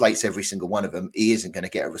out and slates every single one of them, he isn't going to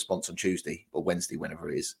get a response on Tuesday or Wednesday,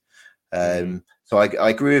 whenever it is. So I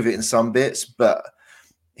agree with it in some bits. But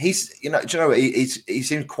he's, he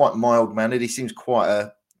seems quite mild-mannered. He seems quite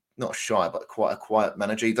not shy, but quite a quiet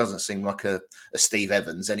manager. He doesn't seem like a Steve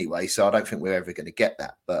Evans anyway, so I don't think we're ever going to get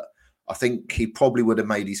that. But I think he probably would have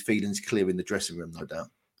made his feelings clear in the dressing room, no doubt.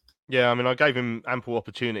 Yeah, I mean, I gave him ample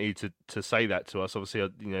opportunity to say that to us. Obviously,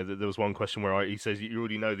 there was one question where he says you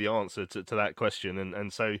already know the answer to that question,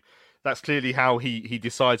 and so that's clearly how he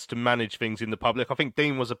decides to manage things in the public. I think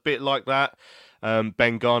Dean was a bit like that.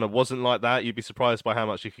 Ben Garner wasn't like that. You'd be surprised by how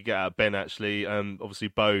much you could get out of Ben, actually. Obviously,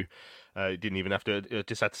 Bo didn't even have to,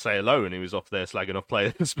 just had to say hello, and he was off there slagging off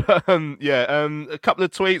players. But a couple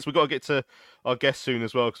of tweets. We've got to get to our guest soon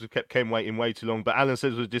as well, because we kept waiting way too long. But Alan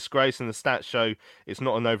says it was a disgrace, and the stats show it's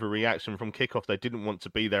not an overreaction from kickoff. They didn't want to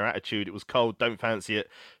be their attitude. It was cold, don't fancy it.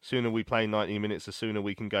 Sooner we play 90 minutes, the sooner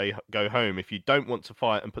we can go home. If you don't want to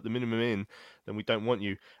fight and put the minimum in, then we don't want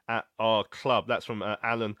you at our club. That's from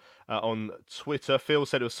Alan on Twitter. Phil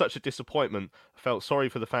said it was such a disappointment. I felt sorry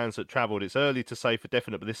for the fans that travelled. It's early to say for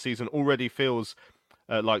definite, but this season already feels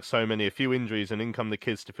like so many. A few injuries and in come the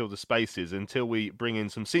kids to fill the spaces. Until we bring in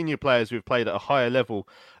some senior players who've played at a higher level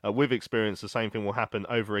with experience, the same thing will happen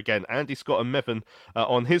over again. Andy Scott and Mevin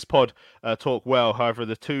on his pod talk well. However,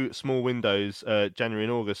 the two small windows, January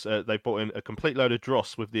and August, they brought in a complete load of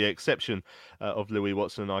dross with the exception of Louis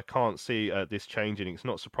Watson. I can't see this changing. It's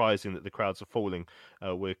not surprising that the crowds are falling.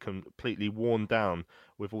 We're completely worn down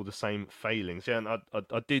with all the same failings. Yeah, and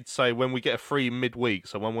I did say when we get a free midweek,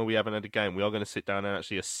 so one where we haven't had a game, we are going to sit down and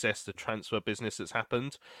actually assess the transfer business that's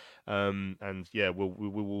happened. And yeah, we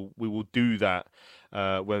will do that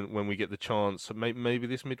when we get the chance. Maybe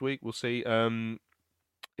this midweek, we'll see.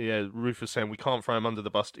 Yeah, Rufus saying we can't throw him under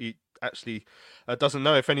the bus. He actually doesn't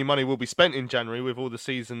know if any money will be spent in January with all the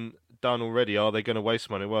season done already. Are they going to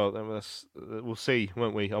waste money? Well, we'll see,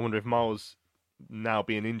 won't we? I wonder if Miles, now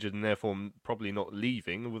being injured and therefore probably not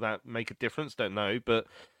leaving, will that make a difference? Don't know, but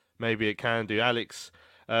maybe it can do. Alex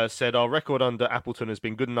said our record under Appleton has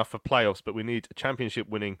been good enough for playoffs, but we need a championship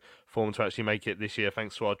winning form to actually make it this year,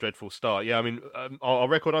 thanks to our dreadful start. Yeah, I mean, our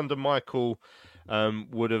record under Michael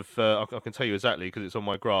would have, I can tell you exactly because it's on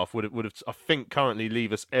my graph, would have I think currently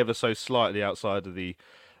leave us ever so slightly outside of the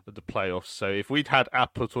playoffs. So if we'd had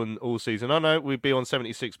Appleton all season, I know we'd be on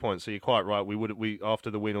 76 points. So you're quite right. We after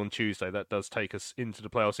the win on Tuesday, that does take us into the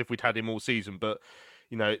playoffs if we'd had him all season. But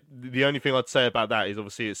you know, the only thing I'd say about that is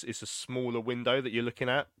obviously it's a smaller window that you're looking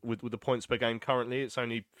at with the points per game currently. It's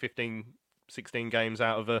only 15, 16 games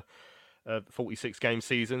out of a 46 game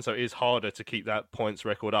season, so it is harder to keep that points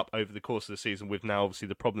record up over the course of the season with now obviously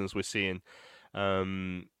the problems we're seeing.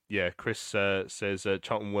 Chris says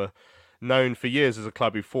Charlton were known for years as a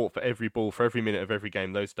club who fought for every ball, for every minute of every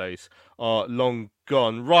game. Those days are long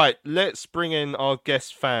gone. Right, let's bring in our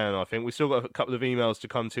guest fan, I think. We've still got a couple of emails to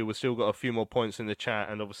come to. We've still got a few more points in the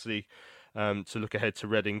chat and obviously to look ahead to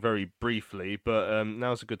Reading very briefly. But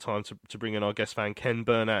now's a good time to bring in our guest fan, Ken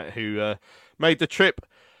Burnett, who made the trip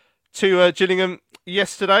to Gillingham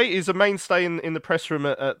yesterday. He's a mainstay in the press room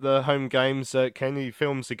at the home games. Ken, he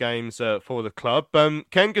films the games for the club.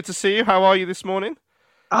 Ken, good to see you. How are you this morning?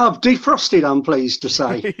 I've defrosted, I'm pleased to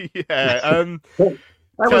say. Yeah.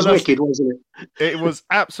 That was wicked, wasn't it? It was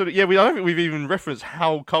absolutely. Yeah, I don't think we've even referenced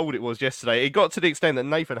how cold it was yesterday. It got to the extent that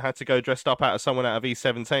Nathan had to go dressed up out of someone out of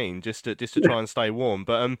E17 just to try and stay warm.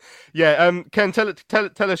 But Ken, tell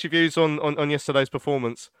us your views on yesterday's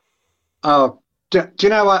performance. Do you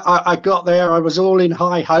know, I got there, I was all in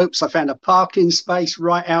high hopes. I found a parking space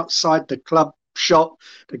right outside the club shop.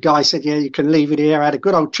 The guy said, yeah, you can leave it here. I had a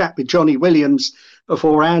good old chat with Johnny Williams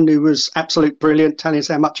beforehand, who was absolute brilliant, telling us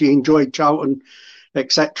how much he enjoyed Charlton,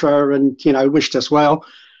 etc., and, you know, wished us well.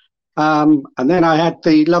 And then I had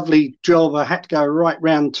the lovely job. I had to go right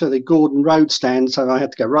round to the Gordon Road stand, so I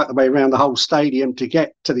had to go right the way around the whole stadium to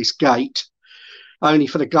get to this gate, only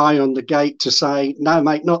for the guy on the gate to say, no,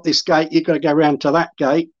 mate, not this gate. You've got to go round to that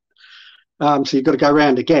gate. So you've got to go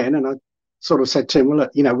round again. And I sort of said to him, well,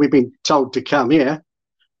 look, you know, we've been told to come here.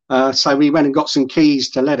 So we went and got some keys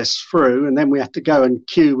to let us through. And then we had to go and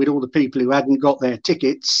queue with all the people who hadn't got their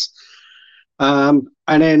tickets. And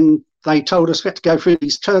then they told us we had to go through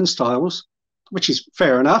these turnstiles, which is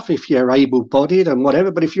fair enough if you're able-bodied and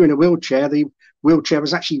whatever. But if you're in a wheelchair, the wheelchair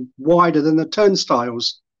was actually wider than the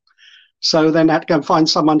turnstiles. So then I had to go and find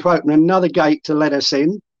someone to open another gate to let us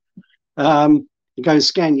in. You go and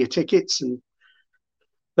scan your tickets. And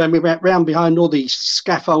then we went round behind all the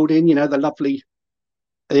scaffolding, you know, the lovely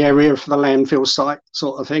area for the landfill site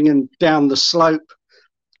sort of thing, and down the slope.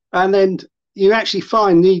 And then you actually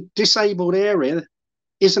find the disabled area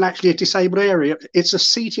isn't actually a disabled area. It's a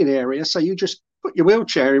seating area. So you just put your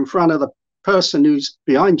wheelchair in front of the person who's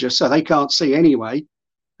behind you so they can't see anyway.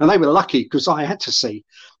 And they were lucky because I had to see.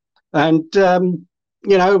 And,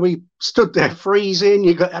 you know, we stood there freezing.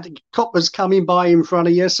 You got coppers coming by in front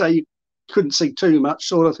of you, so you couldn't see too much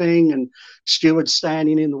sort of thing, and stewards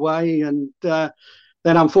standing in the way. And then,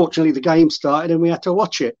 unfortunately, the game started and we had to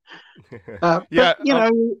watch it. But, you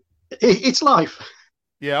know, it's life.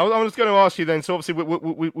 Yeah, I was going to ask you then. So obviously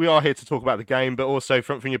we are here to talk about the game, but also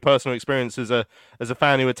from your personal experience as a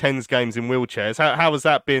fan who attends games in wheelchairs. How has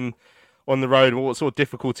that been on the road? What sort of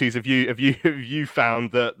difficulties have you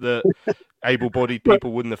found that able-bodied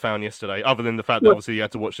people wouldn't have found yesterday, other than the fact that obviously you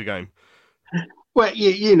had to watch the game? Well,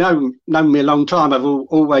 you know me a long time. I've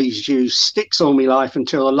always used sticks all my life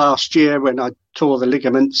until last year when I tore the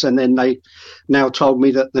ligaments, and then they now told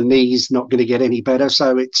me that the knee's not going to get any better,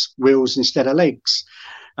 so it's wheels instead of legs.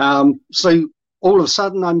 So all of a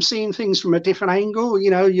sudden I'm seeing things from a different angle.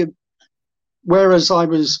 Whereas I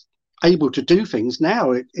was able to do things,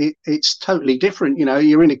 now it's totally different.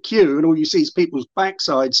 You're in a queue and all you see is people's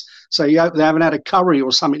backsides, so you hope they haven't had a curry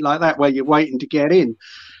or something like that where you're waiting to get in.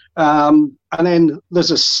 And then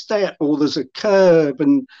there's a step or there's a curb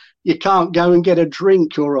and you can't go and get a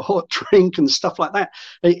drink or a hot drink and stuff like that.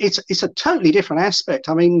 It's a totally different aspect.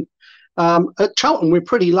 I mean, at Charlton, we're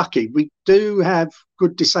pretty lucky. We do have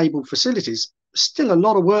good disabled facilities. Still a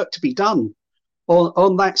lot of work to be done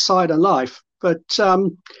on that side of life. But,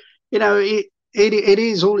 it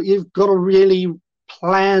is all, you've got to really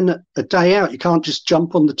plan a day out. You can't just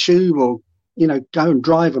jump on the tube or, go and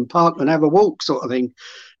drive and park and have a walk sort of thing.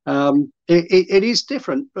 It is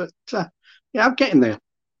different, but I'm getting there.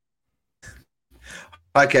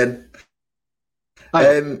 Hi, Ken.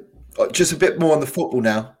 Just a bit more on the football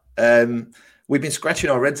now. We've been scratching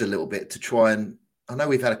our heads a little bit to try and, I know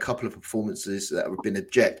we've had a couple of performances that have been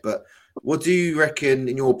abject, but what do you reckon,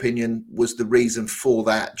 in your opinion, was the reason for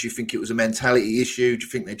that? Do you think it was a mentality issue? Do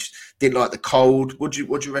you think they just didn't like the cold? What do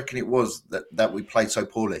you reckon it was that we played so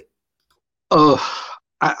poorly? Oh,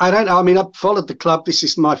 I don't know. I mean, I've followed the club. This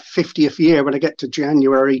is my 50th year. When I get to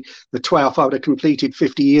January the 12th, I would have completed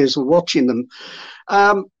 50 years of watching them.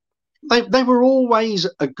 They were always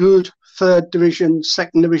a good third division,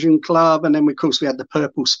 second division club. And then, of course, we had the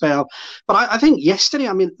purple spell. But I think yesterday,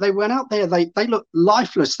 I mean, they went out there. They looked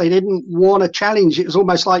lifeless. They didn't want a challenge. It was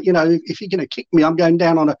almost like, if you're going to kick me, I'm going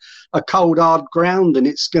down on a cold, hard ground and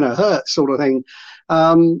it's going to hurt sort of thing.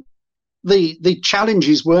 The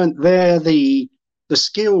challenges weren't there. The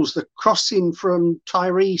skills, the crossing from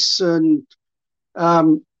Tyrese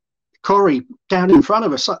and Corey down in front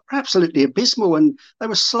of us, absolutely abysmal, and they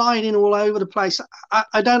were sliding all over the place.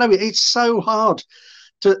 I don't know. It's so hard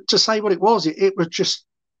to say what it was. It was just,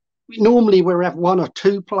 normally we have one or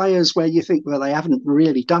two players where you think, well, they haven't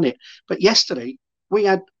really done it. But yesterday we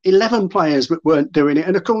had 11 players that weren't doing it.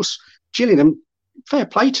 And of course, Gillingham, fair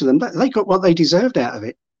play to them, they got what they deserved out of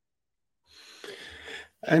it.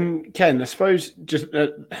 And Ken, I suppose just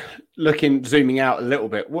zooming out a little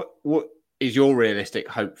bit, what is your realistic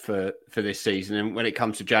hope for this season? And when it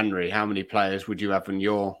comes to January, how many players would you have on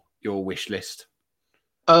your wish list?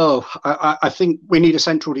 Oh, I think we need a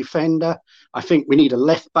central defender. I think we need a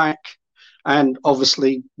left back. And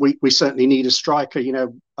obviously, we certainly need a striker.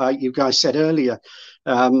 You guys said earlier,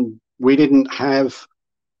 we didn't have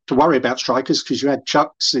to worry about strikers because you had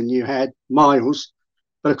Chucks and you had Miles.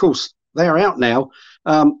 But of course, they're out now.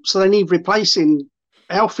 So they need replacing.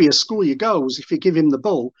 Alfie will score your goals if you give him the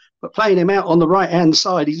ball, but playing him out on the right-hand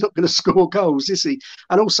side, he's not going to score goals, is he?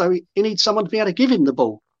 And also, he needs someone to be able to give him the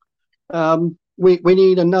ball. We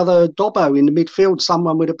need another Dobbo in the midfield,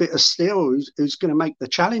 someone with a bit of steel who's going to make the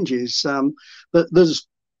challenges. But there's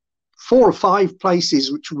 4 or 5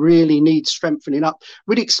 places which really need strengthening up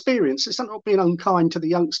with experience. It's not being unkind to the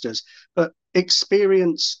youngsters, but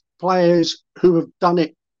experienced players who have done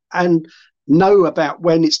it and know about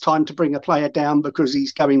when it's time to bring a player down because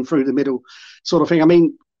he's going through the middle sort of thing. I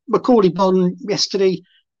mean, Macaulay Bonne yesterday,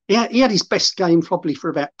 he had his best game probably for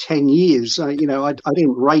about 10 years. I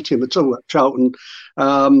didn't rate him at all at Charlton.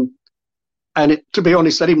 To be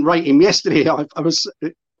honest, I didn't rate him yesterday.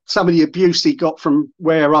 Some of the abuse he got from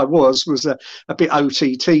where I was a bit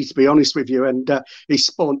OTT, to be honest with you. And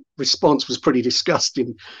his response was pretty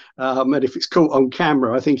disgusting. And if it's caught on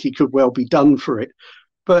camera, I think he could well be done for it.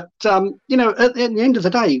 But, at the end of the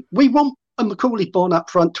day, we want a Macaulay Bonne up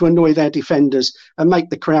front to annoy their defenders and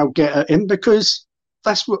make the crowd get at him because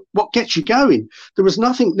that's what gets you going. There was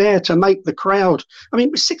nothing there to make the crowd. I mean,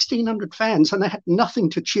 it was 1,600 fans and they had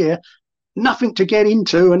nothing to cheer, nothing to get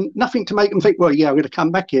into and nothing to make them think, well, yeah, I'm going to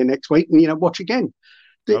come back here next week and, watch again.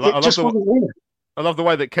 It just wasn't there. I love the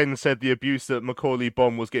way that Ken said the abuse that Macaulay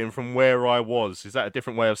Bonne was getting from where I was. Is that a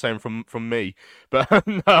different way of saying from me? But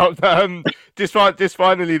just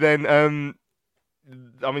finally then,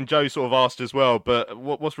 I mean, Joe sort of asked as well, but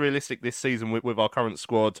what's realistic this season with our current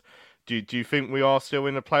squad? Do you think we are still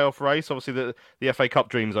in a playoff race? Obviously, the FA Cup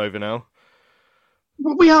dream's over now.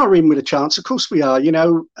 Well, we are in with a chance. Of course we are.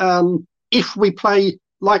 If we play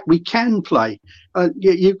like we can play.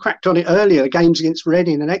 You cracked on it earlier, the games against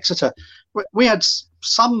Reading and Exeter. We had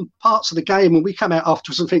some parts of the game and we come out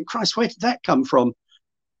afterwards and think, Christ, where did that come from?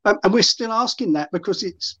 And we're still asking that because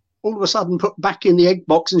it's all of a sudden put back in the egg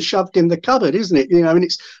box and shoved in the cupboard, isn't it? And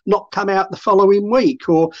it's not come out the following week,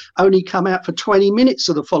 or only come out for 20 minutes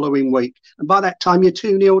of the following week. And by that time, you're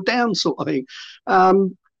 2-0 down, sort of thing.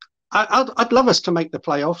 I'd love us to make the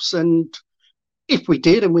playoffs. And if we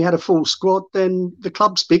did and we had a full squad, then the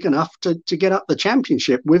club's big enough to get up the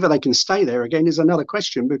championship. Whether they can stay there again is another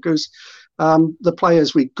question, because the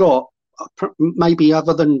players we've got, maybe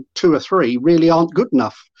other than 2 or 3, really aren't good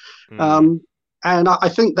enough. And I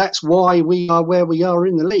think that's why we are where we are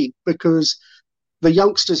in the league, because the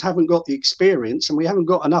youngsters haven't got the experience and we haven't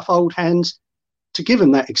got enough old hands to give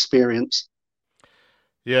them that experience.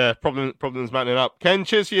 Yeah, problems mounting up. Ken,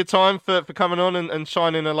 cheers for your time for coming on and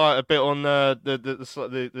shining a light a bit on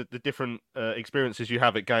the different experiences you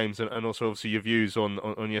have at games, and also obviously your views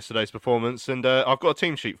on yesterday's performance. And I've got a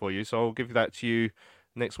team sheet for you, so I'll give that to you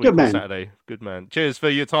next week on Saturday. Good man. Cheers for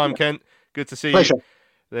your time, Ken. Good to see Pleasure. you.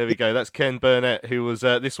 There we go. That's Ken Burnett, who was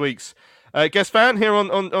this week's guest fan here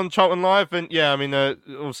on Charlton Live. And yeah, I mean,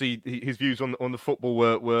 obviously his views on the football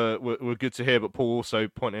were good to hear. But Paul also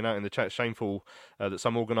pointing out in the chat, shameful that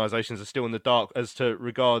some organisations are still in the dark as to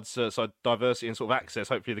regards diversity and sort of access.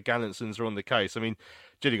 Hopefully the Gallantsons are on the case. I mean,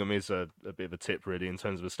 Gillingham is a bit of a tip really in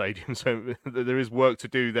terms of a stadium, so there is work to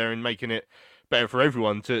do there in making it better for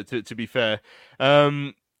everyone. To be fair.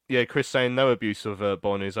 Yeah, Chris saying no abuse of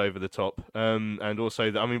BONNE is over the top, and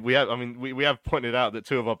also that we have pointed out that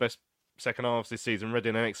 2 of our best second halves this season,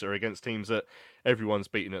 Reading and Exeter, against teams that everyone's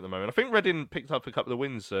beating at the moment. I think Reading picked up a couple of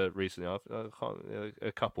wins recently. A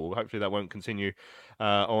couple. Hopefully that won't continue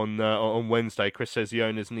on Wednesday. Chris says the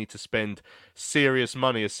owners need to spend serious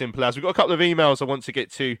money, as simple as. We've got a couple of emails I want to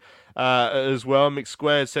get to as well. Mick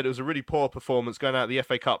Squared said it was a really poor performance. Going out of the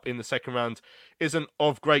FA Cup in the second round isn't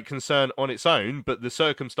of great concern on its own, but the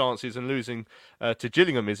circumstances and losing to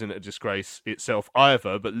Gillingham isn't a disgrace itself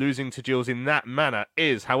either. But losing to Gills in that manner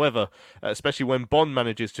is, however, especially when BONNE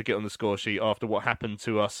manages to get on the score sheet after what happened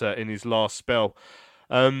to us in his last spell.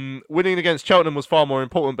 Winning against Cheltenham was far more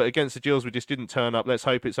important, but against the Gills we just didn't turn up. Let's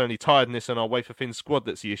hope it's only tiredness and our wafer-thin squad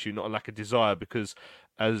that's the issue, not a lack of desire, because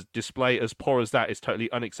as display as poor as that is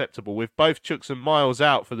totally unacceptable. With both Chooks and Miles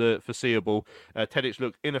out for the foreseeable, Tedic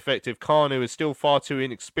looked ineffective. Carnu is still far too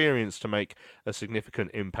inexperienced to make a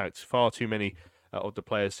significant impact. Far too many of the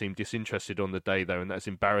players seem disinterested on the day, though, and that's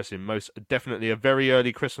embarrassing. Most definitely a very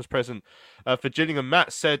early Christmas present for Gillingham.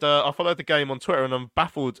 Matt said, I followed the game on Twitter and I'm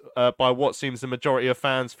baffled by what seems the majority of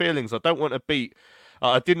fans' feelings. I didn't want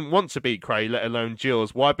to beat Cray, let alone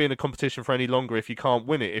Gills. Why be in a competition for any longer if you can't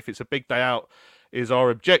win it? If it's a big day out is our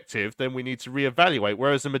objective, then we need to reevaluate.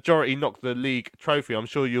 Whereas the majority knocked the league trophy. I'm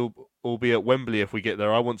sure you'll all be at Wembley if we get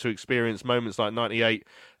there. I want to experience moments like 98,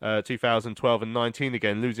 2012 and 19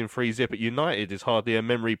 again. Losing 3-0 at United is hardly a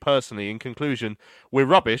memory personally. In conclusion, we're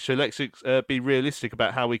rubbish, so let's be realistic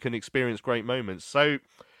about how we can experience great moments. So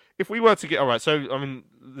if we were to get... All right, so, I mean,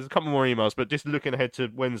 there's a couple more emails, but just looking ahead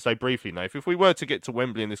to Wednesday briefly now. If we were to get to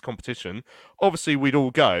Wembley in this competition, obviously we'd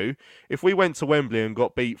all go. If we went to Wembley and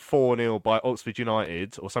got beat 4-0 by Oxford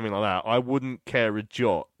United or something like that, I wouldn't care a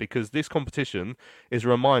jot, because this competition is a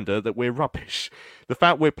reminder that we're rubbish. The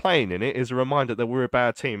fact we're playing in it is a reminder that we're a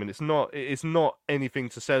bad team, and it's not anything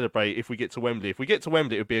to celebrate if we get to Wembley. If we get to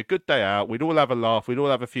Wembley, it would be a good day out. We'd all have a laugh. We'd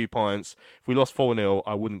all have a few pints. If we lost 4-0,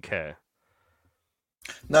 I wouldn't care.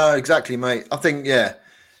 No, exactly, mate. I think, yeah,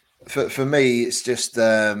 for me, it's just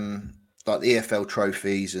like the EFL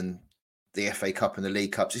trophies and the FA Cup and the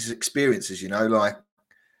League Cups. It's experiences, like, I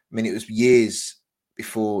mean, it was years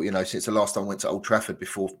before, since the last time I went to Old Trafford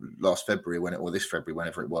before last February, this February,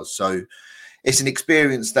 whenever it was. So it's an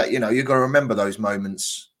experience that, you're going to remember those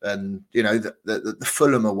moments. And, the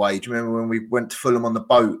Fulham away. Do you remember when we went to Fulham on the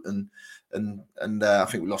boat and I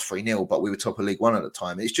think we lost 3-0, but we were top of League One at the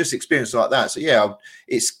time. It's just experience like that. So yeah,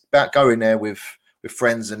 it's about going there with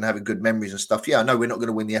friends and having good memories and stuff. Yeah, I know we're not going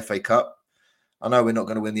to win the FA Cup. I know we're not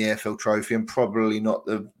going to win the AFL trophy, and probably not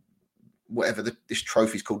this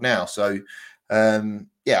trophy's called now. So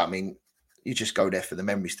yeah, I mean, you just go there for the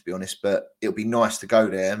memories, to be honest. But it'll be nice to go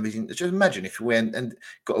there. And just imagine if we went and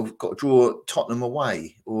got to draw Tottenham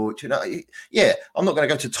away, or yeah, I'm not going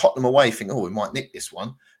to go to Tottenham away think, we might nick this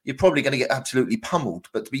one. You're probably going to get absolutely pummeled.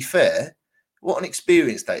 But to be fair, what an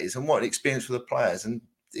experience that is, and what an experience for the players. And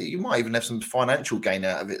you might even have some financial gain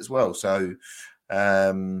out of it as well. So,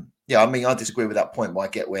 yeah, I mean, I disagree with that point, but I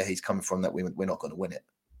get where he's coming from, that we're not going to win it.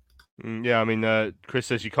 Yeah, I mean, Chris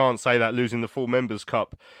says you can't say that losing the full Members'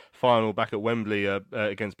 Cup final back at Wembley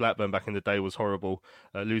against Blackburn back in the day was horrible.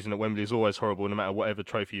 Losing at Wembley is always horrible, no matter whatever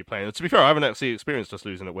trophy you're playing. To be fair, I haven't actually experienced us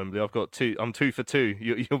losing at Wembley. I'm 2 for 2.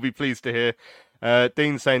 You'll be pleased to hear.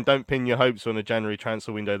 Dean saying, don't pin your hopes on a January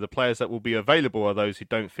transfer window. The players that will be available are those who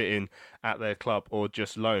don't fit in at their club or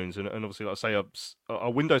just loans. And obviously, like I say,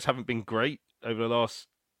 our windows haven't been great over the last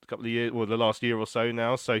couple of years, or the last year or so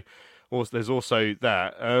now. So there's also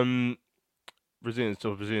that. Brazilians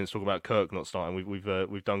talk about Kirk not starting.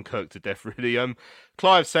 We've done Kirk to death, really.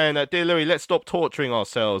 Clive saying, dear Louis, let's stop torturing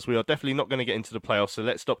ourselves. We are definitely not going to get into the playoffs, so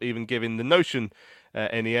let's stop even giving the notion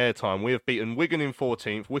any airtime. We have beaten Wigan in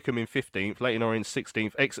 14th, Wickham in 15th, Leyton Orient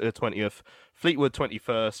 16th, Exeter 20th, Fleetwood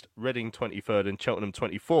 21st, Reading 23rd, and Cheltenham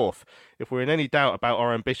 24th. If we're in any doubt about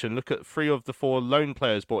our ambition, look at 3 of the 4 loan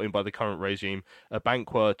players brought in by the current regime: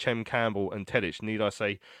 Abankwah, Chem Campbell, and Tedic. Need I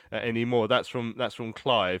say any more? That's from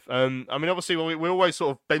Clive. I mean, obviously, we always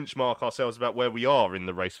sort of benchmark ourselves about where we are in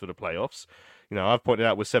the race for the playoffs. You know, I've pointed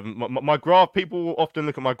out with 7. My graph, people often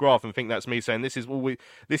look at my graph and think that's me saying this is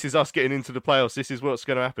us getting into the playoffs. This is what's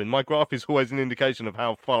going to happen. My graph is always an indication of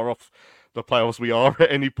how far off the playoffs we are at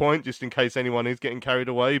any point, just in case anyone is getting carried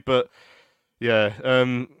away. But yeah,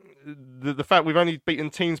 the fact we've only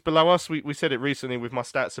beaten teams below us, we said it recently with my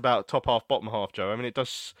stats about top half, bottom half, Joe. I mean, it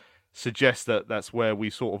does suggest that that's where we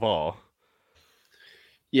sort of are.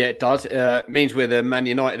 Yeah, it does. It means we're the Man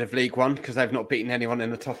United of League One because they've not beaten anyone in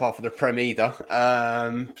the top half of the Prem either.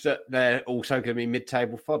 So they're also going to be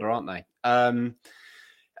mid-table fodder, aren't they?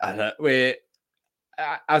 We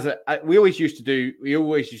always used to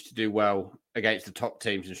do well against the top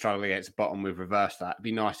teams and struggle against the bottom. We've reversed that. It'd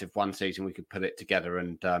be nice if one season we could put it together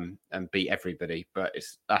and beat everybody, but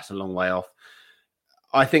that's a long way off.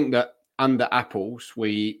 I think that under Apples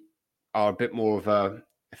we are a bit more of a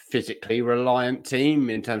physically reliant team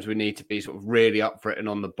in terms of we need to be sort of really up for it and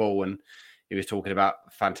on the ball. And he was talking about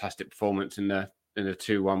fantastic performance in the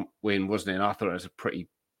 2-1 win, wasn't it? And I thought it was a pretty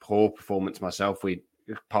poor performance myself. We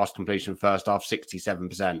passed completion first half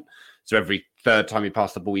 67%. So every third time you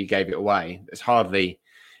pass the ball, you gave it away. It's hardly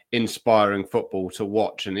inspiring football to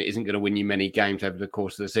watch, and it isn't going to win you many games over the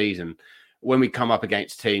course of the season. When we come up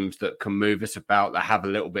against teams that can move us about, that have a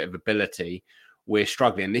little bit of ability, we're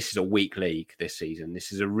struggling. This is a weak league this season.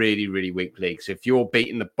 This is a really, really weak league. So if you're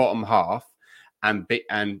beating the bottom half and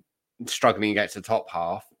struggling against the top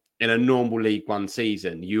half in a normal League One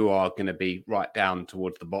season, you are going to be right down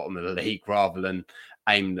towards the bottom of the league rather than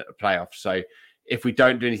aimed at the playoffs. So if we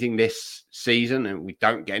don't do anything this season and we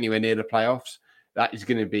don't get anywhere near the playoffs, that is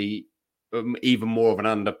going to be even more of an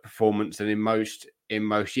underperformance than in most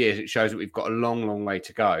years. It shows that we've got a long, long way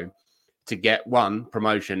to go to get 1,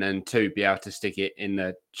 promotion, and 2, be able to stick it in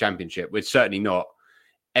the Championship. We're certainly not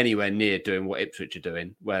anywhere near doing what Ipswich are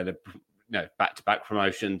doing, where the back-to-back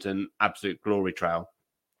promotions and absolute glory trail.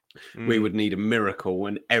 We would need a miracle,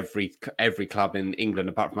 and every club in England,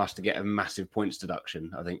 apart from us, to get a massive points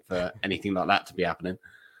deduction, I think, for anything like that to be happening.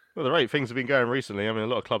 Well, the rate things have been going recently. I mean, a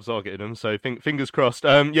lot of clubs are getting them, so fingers crossed.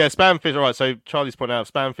 Yeah, Spamfish, all right, so Charlie's pointed out,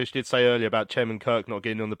 Spamfish did say earlier about Chem and Kirk not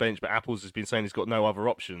getting on the bench, but Apples has been saying he's got no other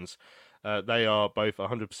options. They are both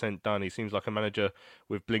 100% done. He seems like a manager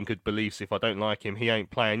with blinkered beliefs. If I don't like him, he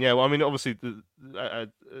ain't playing. Yeah, well, I mean, obviously,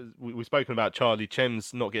 we've spoken about Charlie.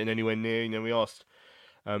 Chem's not getting anywhere near. You know, we asked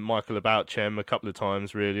Michael about Chem a couple of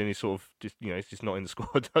times, really, and he's sort of he's just not in the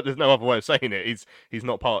squad. There's no other way of saying it. He's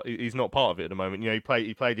not part of it at the moment. You know,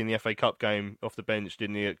 he played in the FA Cup game off the bench,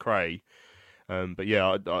 didn't he, at Cray? But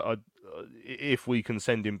yeah, if we can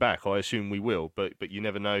send him back, I assume we will. But you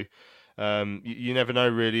never know. You never know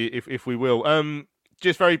really if we will.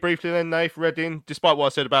 Just very briefly then, Nath, Reading, despite what I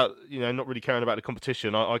said about not really caring about the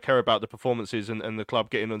competition, I care about the performances and the club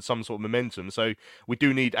getting on some sort of momentum. So we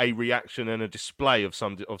do need a reaction and a display of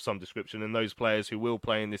some description, and those players who will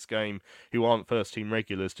play in this game who aren't first team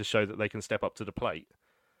regulars to show that they can step up to the plate.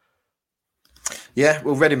 Yeah,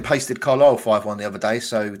 well, Reading pasted Carlisle 5-1 the other day,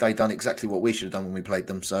 so they done exactly what we should have done when we played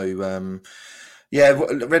them. So yeah,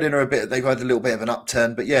 Reading are they've had a little bit of an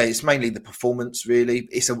upturn, but yeah, it's mainly the performance, really.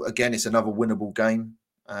 It's another winnable game,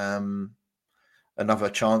 another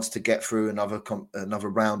chance to get through another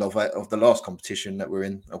round of the last competition that we're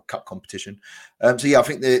in, or cup competition. So yeah, I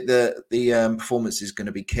think the performance is going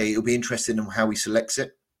to be key. It'll be interesting in how he selects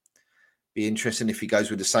it. Be interesting if he goes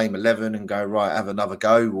with the same 11 and go, right, have another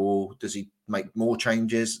go, or does he make more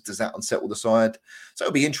changes? Does that unsettle the side? So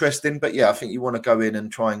it'll be interesting, but yeah, I think you want to go in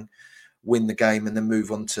and try and win the game and then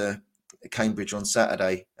move on to Cambridge on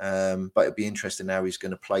Saturday. But it'll be interesting how he's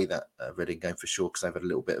going to play that Reading game for sure, because they've had a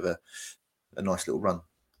little bit of a nice little run.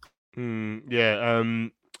 Yeah.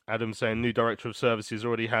 Adam saying new director of services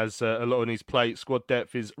already has a lot on his plate. Squad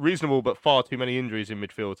depth is reasonable, but far too many injuries in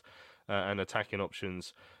midfield and attacking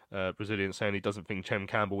options. Brazilian saying he doesn't think Chem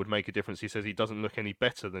Campbell would make a difference. He says he doesn't look any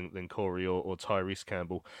better than Corey or Tyrese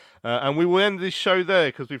Campbell. And we will end this show there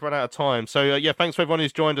because we've run out of time. So, thanks for everyone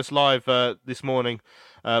who's joined us live this morning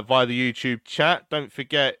via the YouTube chat. Don't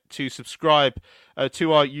forget to subscribe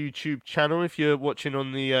to our YouTube channel if you're watching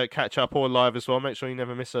on the catch-up or live as well. Make sure you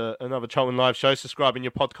never miss another Charlton Live show. Subscribe in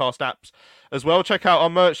your podcast apps as well. Check out our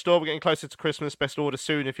merch store. We're getting closer to Christmas. Best order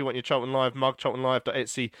soon if you want your Charlton Live mug,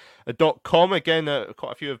 charltonlive.etsy.com. Again,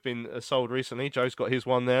 quite a few have been sold recently. Joe's got his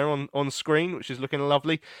one there on screen, which is looking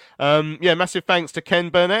lovely. Massive thanks to Ken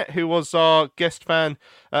Burnett, who was our guest fan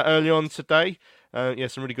early on today.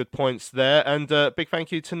 Some really good points there. And big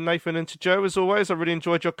thank you to Nathan and to Joe, as always. I really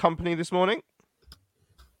enjoyed your company this morning.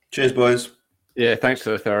 Cheers, boys. Yeah, thanks for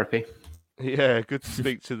the therapy. Yeah, good to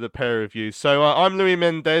speak to the pair of you. So I'm Louis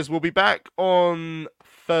Mendez. We'll be back on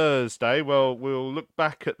Thursday. Well, we'll look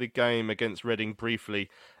back at the game against Reading briefly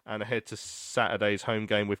and ahead to Saturday's home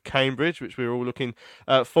game with Cambridge, which we're all looking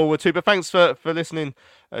forward to. But thanks for listening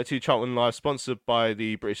to Charlton Live, sponsored by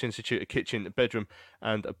the British Institute of Kitchen, Bedroom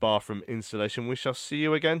and Bathroom Installation. We shall see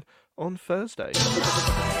you again on Thursday.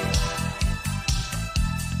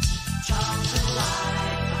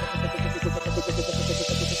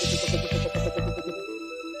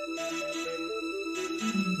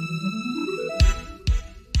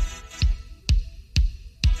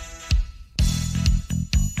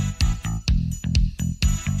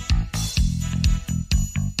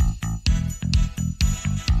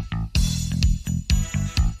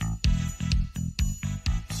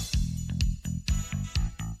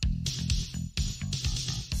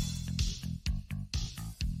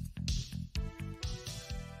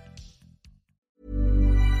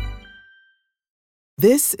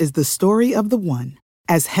 This is the story of the one.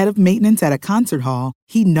 As head of maintenance at a concert hall,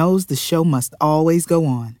 he knows the show must always go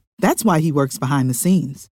on. That's why he works behind the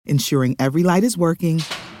scenes, ensuring every light is working,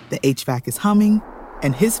 the HVAC is humming,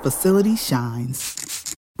 and his facility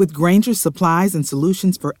shines. With Grainger's supplies and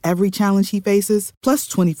solutions for every challenge he faces, plus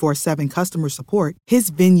 24/7 customer support, his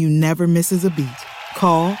venue never misses a beat.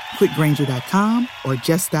 Call quickgrainger.com or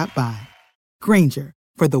just stop by. Grainger,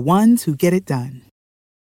 for the ones who get it done.